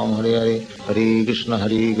हरे हरे, हरे कृष्ण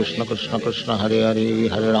कृष्ण कृष्ण हरे हरे,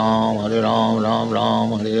 हरे राम हरे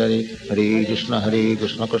हरे, हरे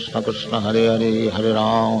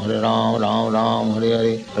कृष्ण कृष्ण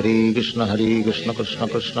कृष्ण हरे हरे,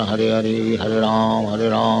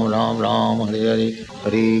 हरे राम हरे हरे,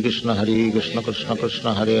 हरे कृष्ण कृष्ण कृष्ण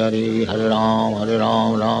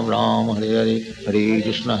हरे हरे,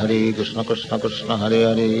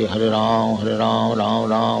 हरे राम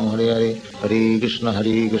हरे हरे, हरे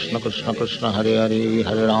कृष्ण कृष्ण कृष्ण हरे हरे,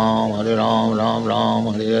 हरे राम हरे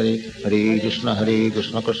हरे, हरे कृष्ण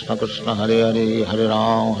कृष्ण कृष्ण हरे हरे, हरे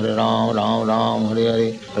राम हरे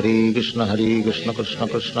हरे, हरे कृष्ण कृष्ण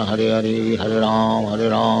कृष्ण हरे हरे, हरे राम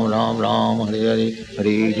हरे हरे,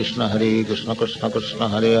 हरे कृष्ण कृष्ण कृष्ण हरे हरे, हरे राम हरे हरे, हरे कृष्ण कृष्ण कृष्ण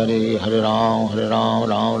हरे हरे, हरे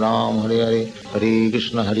राम हरे हरे, हरे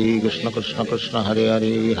कृष्ण कृष्ण कृष्ण हरे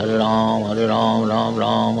हरे, हरे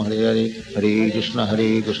राम हरे हरे, हरे कृष्ण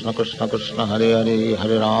कृष्ण कृष्ण हरे हरे,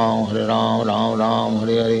 हरे राम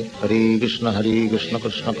हरे हरे, हरे कृष्ण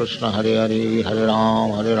कृष्ण कृष्ण हरे हरे, हरे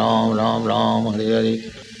राम हरे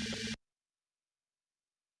हरे,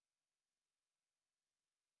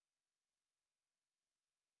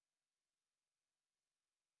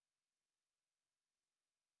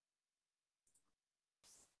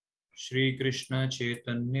 श्री कृष्ण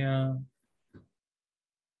चैतन्य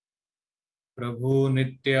प्रभु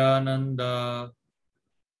नित्यानंद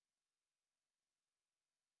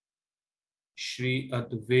श्री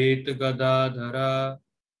अद्वैत गदाधर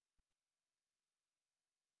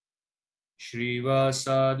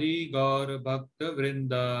श्रीवासादि गौर भक्त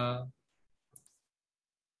वृंदा।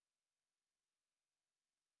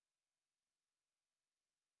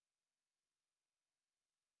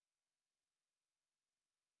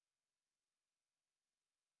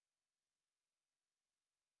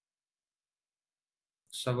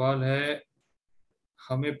 सवाल है,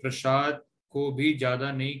 हमें प्रसाद को भी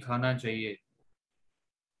ज्यादा नहीं खाना चाहिए?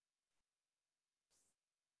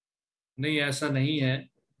 नहीं, ऐसा नहीं है।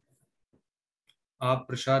 आप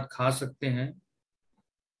प्रसाद खा सकते हैं।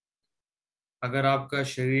 अगर आपका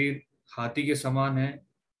शरीर हाथी के समान है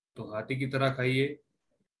तो हाथी की तरह खाइए,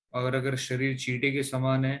 और अगर शरीर चींटी के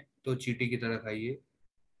समान है तो चींटी की तरह खाइए।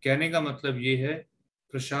 कहने का मतलब ये है,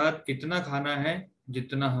 प्रसाद इतना खाना है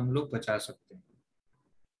जितना हम लोग पचा सकते हैं।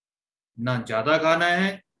 ना ज्यादा खाना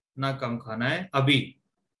है, ना कम खाना है। अभी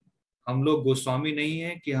हम लोग गोस्वामी नहीं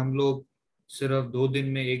है कि हम लोग सिर्फ 2 दिन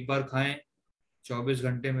में एक बार खाएं, 24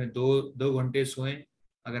 घंटे में दो दो घंटे सोएं।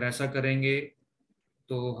 अगर ऐसा करेंगे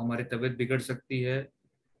तो हमारी तबीयत बिगड़ सकती है,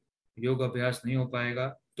 योग अभ्यास नहीं हो पाएगा।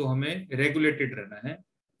 तो हमें रेगुलेटेड रहना है।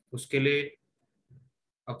 उसके लिए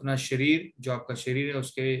अपना शरीर, जो आपका शरीर है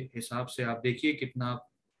उसके हिसाब से आप देखिए कितना आप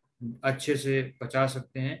अच्छे से पचा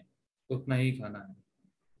सकते हैं, उतना ही खाना है।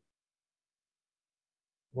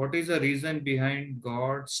 What is the reason behind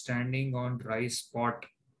God standing on rice pot?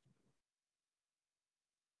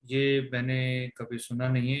 ये मैंने कभी सुना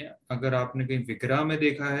नहीं है। अगर आपने कहीं विग्रह में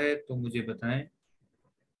देखा है तो मुझे बताएं।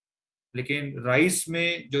 लेकिन राइस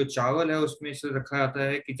में जो चावल है उसमें इसे रखा जाता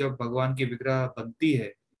है कि जब भगवान की विग्रह बनती है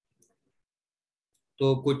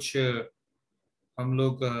तो कुछ हम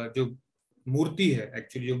लोग जो मूर्ति है,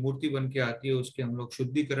 एक्चुअली जो मूर्ति बन के आती है उसके हम लोग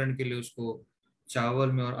शुद्धिकरण के लिए उसको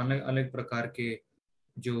चावल में और अलग अलग प्रकार के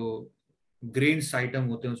जो ग्रेन्स आइटम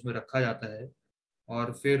होते हैं उसमें रखा जाता है,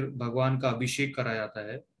 और फिर भगवान का अभिषेक करा जाता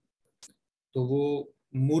है। तो वो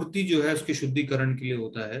मूर्ति जो है उसके शुद्धिकरण के लिए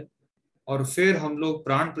होता है। और फिर हम लोग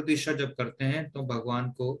प्राण प्रतिष्ठा जब करते हैं तो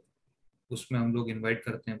भगवान को उसमें हम लोग इनवाइट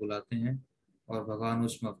करते हैं, बुलाते हैं, और भगवान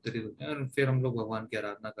उसमें अवतरित होते हैं और फिर हम लोग भगवान की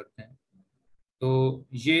आराधना करते हैं। तो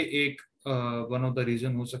ये एक वन ऑफ द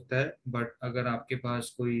रीजन हो सकता है। बट अगर आपके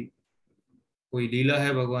पास कोई कोई लीला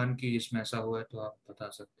है भगवान की जिसमें ऐसा हुआ है तो आप बता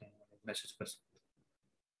सकते हैं, मैसेज कर सकते हैं।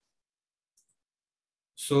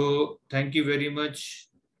 So thank you very much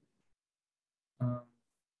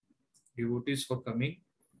devotees for coming.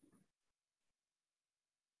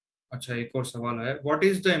 अच्छा, एक और सवाल है, what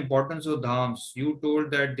is the importance of dhams? You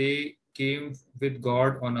told that they came with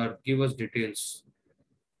God on earth, give us details.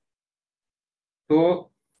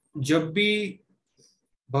 तो जब भी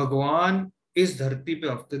भगवान इस धरती पे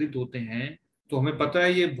अवतरित होते हैं तो हमें पता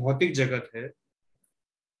है ये भौतिक जगत है,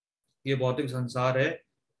 ये भौतिक संसार है।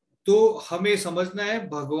 तो हमें समझना है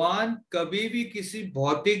भगवान कभी भी किसी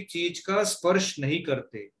भौतिक चीज का स्पर्श नहीं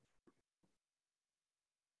करते।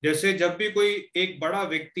 जैसे जब भी कोई एक बड़ा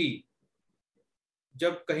व्यक्ति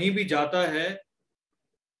जब कहीं भी जाता है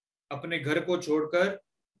अपने घर को छोड़कर,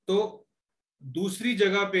 तो दूसरी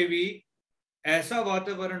जगह पे भी ऐसा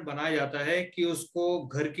वातावरण बनाया जाता है कि उसको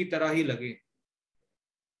घर की तरह ही लगे।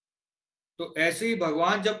 तो ऐसे ही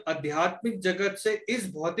भगवान जब आध्यात्मिक जगत से इस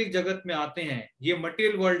भौतिक जगत में आते हैं, ये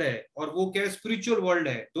मटेरियल वर्ल्ड है और वो क्या है, स्पिरिचुअल वर्ल्ड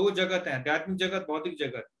है। दो जगत है, आध्यात्मिक जगत, भौतिक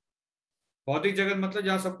जगत। भौतिक जगत मतलब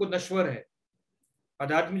जहां सब कुछ नश्वर है,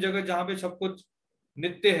 आध्यात्मिक जगत जहां पे सब कुछ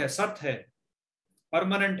नित्य है, सत्य है,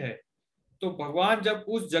 परमानेंट है। तो भगवान जब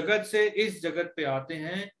उस जगत से इस जगत पे आते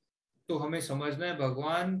हैं तो हमें समझना है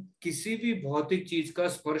भगवान किसी भी भौतिक चीज का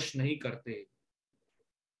स्पर्श नहीं करते।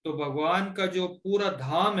 तो भगवान का जो पूरा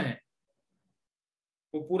धाम है,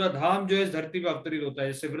 वो पूरा धाम जो है इस धरती पे अवतरित होता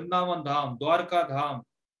है। जैसे वृंदावन धाम, द्वारका धाम,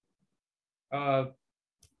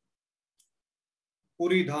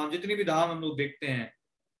 पूरी धाम, जितनी भी धाम हम लोग देखते हैं,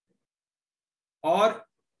 और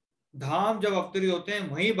धाम जब अवतरित होते हैं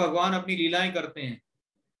वहीं भगवान अपनी लीलाएं करते हैं।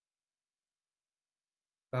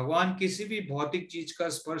 भगवान किसी भी भौतिक चीज का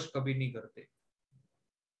स्पर्श कभी नहीं करते।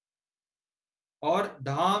 और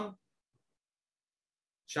धाम,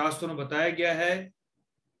 शास्त्रों में बताया गया है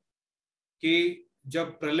कि जब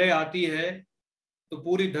प्रलय आती है तो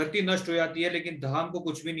पूरी धरती नष्ट हो जाती है लेकिन धाम को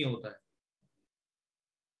कुछ भी नहीं होता है।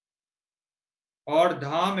 और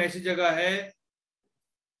धाम ऐसी जगह है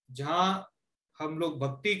जहां हम लोग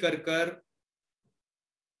भक्ति कर कर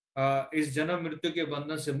इस जन्म मृत्यु के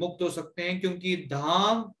बंधन से मुक्त हो सकते हैं, क्योंकि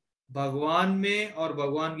धाम भगवान में और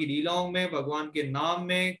भगवान की लीलाओं में, भगवान के नाम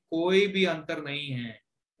में कोई भी अंतर नहीं है।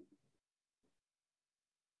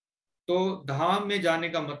 तो धाम में जाने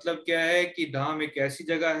का मतलब क्या है कि धाम एक ऐसी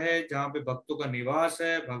जगह है जहाँ पे भक्तों का निवास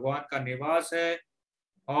है, भगवान का निवास है।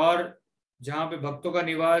 और जहाँ पे भक्तों का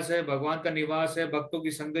निवास है, भगवान का निवास है, भक्तों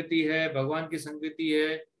की संगति है, भगवान की संगति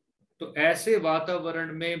है, तो ऐसे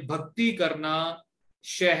वातावरण में भक्ति करना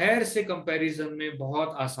शहर से कंपैरिजन में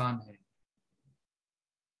बहुत आसान है।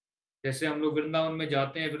 जैसे हम लोग वृंदावन में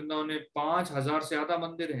जाते हैं, वृंदावन में 5,000 से ज्यादा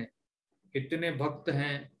मंदिर हैं, इतने भक्त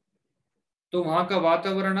हैं, तो वहां का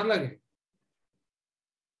वातावरण अलग है।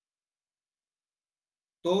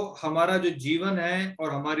 तो हमारा जो जीवन है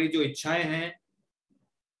और हमारी जो इच्छाएं हैं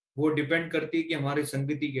वो डिपेंड करती है कि हमारी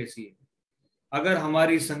संगति कैसी है। अगर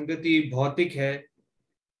हमारी संगति भौतिक है,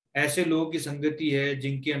 ऐसे लोगों की संगति है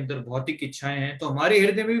जिनके अंदर भौतिक इच्छाएं हैं, तो हमारे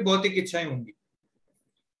हृदय में भी भौतिक इच्छाएं होंगी।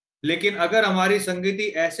 लेकिन अगर हमारी संगति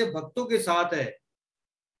ऐसे भक्तों के साथ है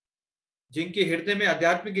जिनके हृदय में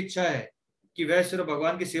आध्यात्मिक इच्छा है कि वह सिर्फ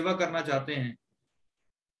भगवान की सेवा करना चाहते हैं,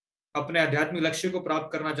 अपने आध्यात्मिक लक्ष्य को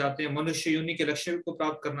प्राप्त करना चाहते हैं, मनुष्य योनि के लक्ष्य को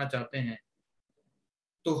प्राप्त करना चाहते हैं,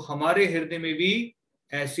 तो हमारे हृदय में भी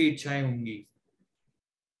ऐसी इच्छाएं होंगी।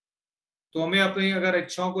 तो हमें अपनी अगर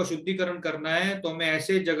इच्छाओं को शुद्धिकरण करना है तो हमें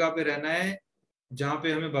ऐसे जगह पे रहना है जहां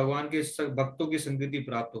पे हमें भगवान के भक्तों की संगति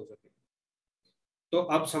प्राप्त हो सके। तो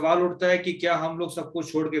अब सवाल उठता है कि क्या हम लोग सब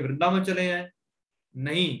कुछ छोड़ के वृंदावन चले जाएं?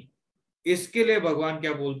 नहीं। इसके लिए भगवान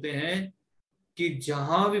क्या बोलते हैं कि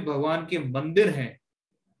जहां भी भगवान के मंदिर हैं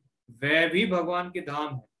वह भी भगवान के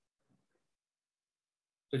धाम है।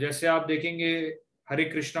 तो जैसे आप देखेंगे हरे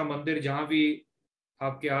कृष्णा मंदिर जहां भी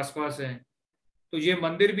आपके आसपास हैं, तो ये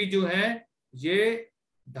मंदिर भी जो है ये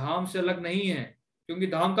धाम से अलग नहीं है। क्योंकि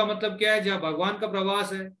धाम का मतलब क्या है? जहाँ भगवान का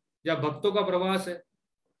प्रवास है, जहाँ भक्तों का प्रवास है।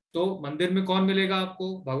 तो मंदिर में कौन मिलेगा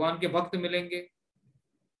आपको? भगवान के भक्त मिलेंगे।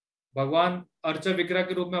 भगवान अर्चा विग्रह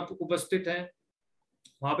के रूप में उपस्थित हैं,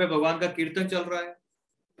 वहां पे भगवान का कीर्तन चल रहा है।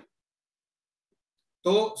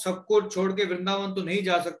 तो सबको छोड़ के वृंदावन तो नहीं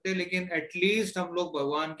जा सकते, लेकिन एटलीस्ट हम लोग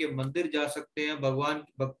भगवान के मंदिर जा सकते हैं, भगवान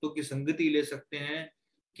भक्तों की संगति ले सकते हैं,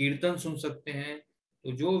 कीर्तन सुन सकते हैं।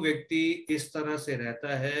 तो जो व्यक्ति इस तरह से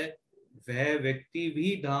रहता है वह व्यक्ति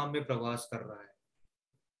भी धाम में प्रवास कर रहा है।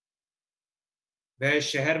 वह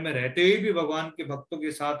शहर में रहते हुए भी भगवान के भक्तों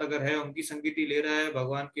के साथ अगर है, उनकी संगति ले रहा है,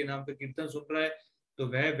 भगवान के नाम पे कीर्तन सुन रहा है, तो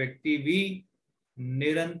वह व्यक्ति भी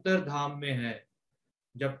निरंतर धाम में है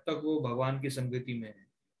जब तक वो भगवान की संगति में है।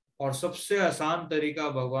 और सबसे आसान तरीका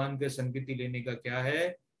भगवान के संगति लेने का क्या है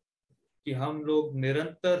कि हम लोग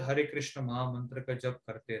निरंतर हरे कृष्ण महामंत्र का जप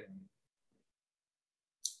करते रहें।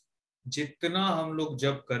 जितना हम लोग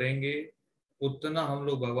जप करेंगे उतना हम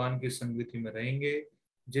लोग भगवान की संगति में रहेंगे।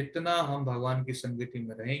 जितना हम भगवान की संगति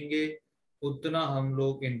में रहेंगे उतना हम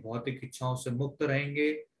लोग इन भौतिक इच्छाओं से मुक्त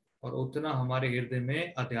रहेंगे, और उतना हमारे हृदय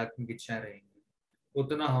में आध्यात्मिक इच्छाएं रहेंगी,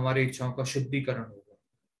 उतना हमारी इच्छाओं का शुद्धिकरण होगा।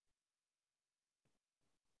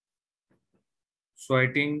 सो आई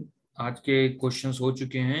थिंक आज के क्वेश्चंस हो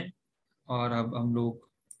चुके हैं, और अब हम लोग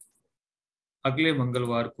अगले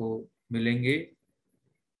मंगलवार को मिलेंगे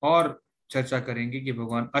और चर्चा करेंगे कि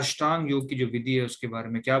भगवान अष्टांग योग की जो विधि है उसके बारे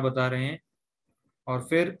में क्या बता रहे हैं। और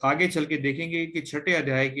फिर आगे चल के देखेंगे कि छठे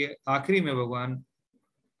अध्याय के आखिरी में भगवान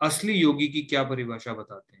असली योगी की क्या परिभाषा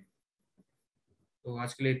बताते हैं। तो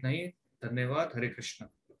आज के लिए इतना ही। धन्यवाद। हरे कृष्ण।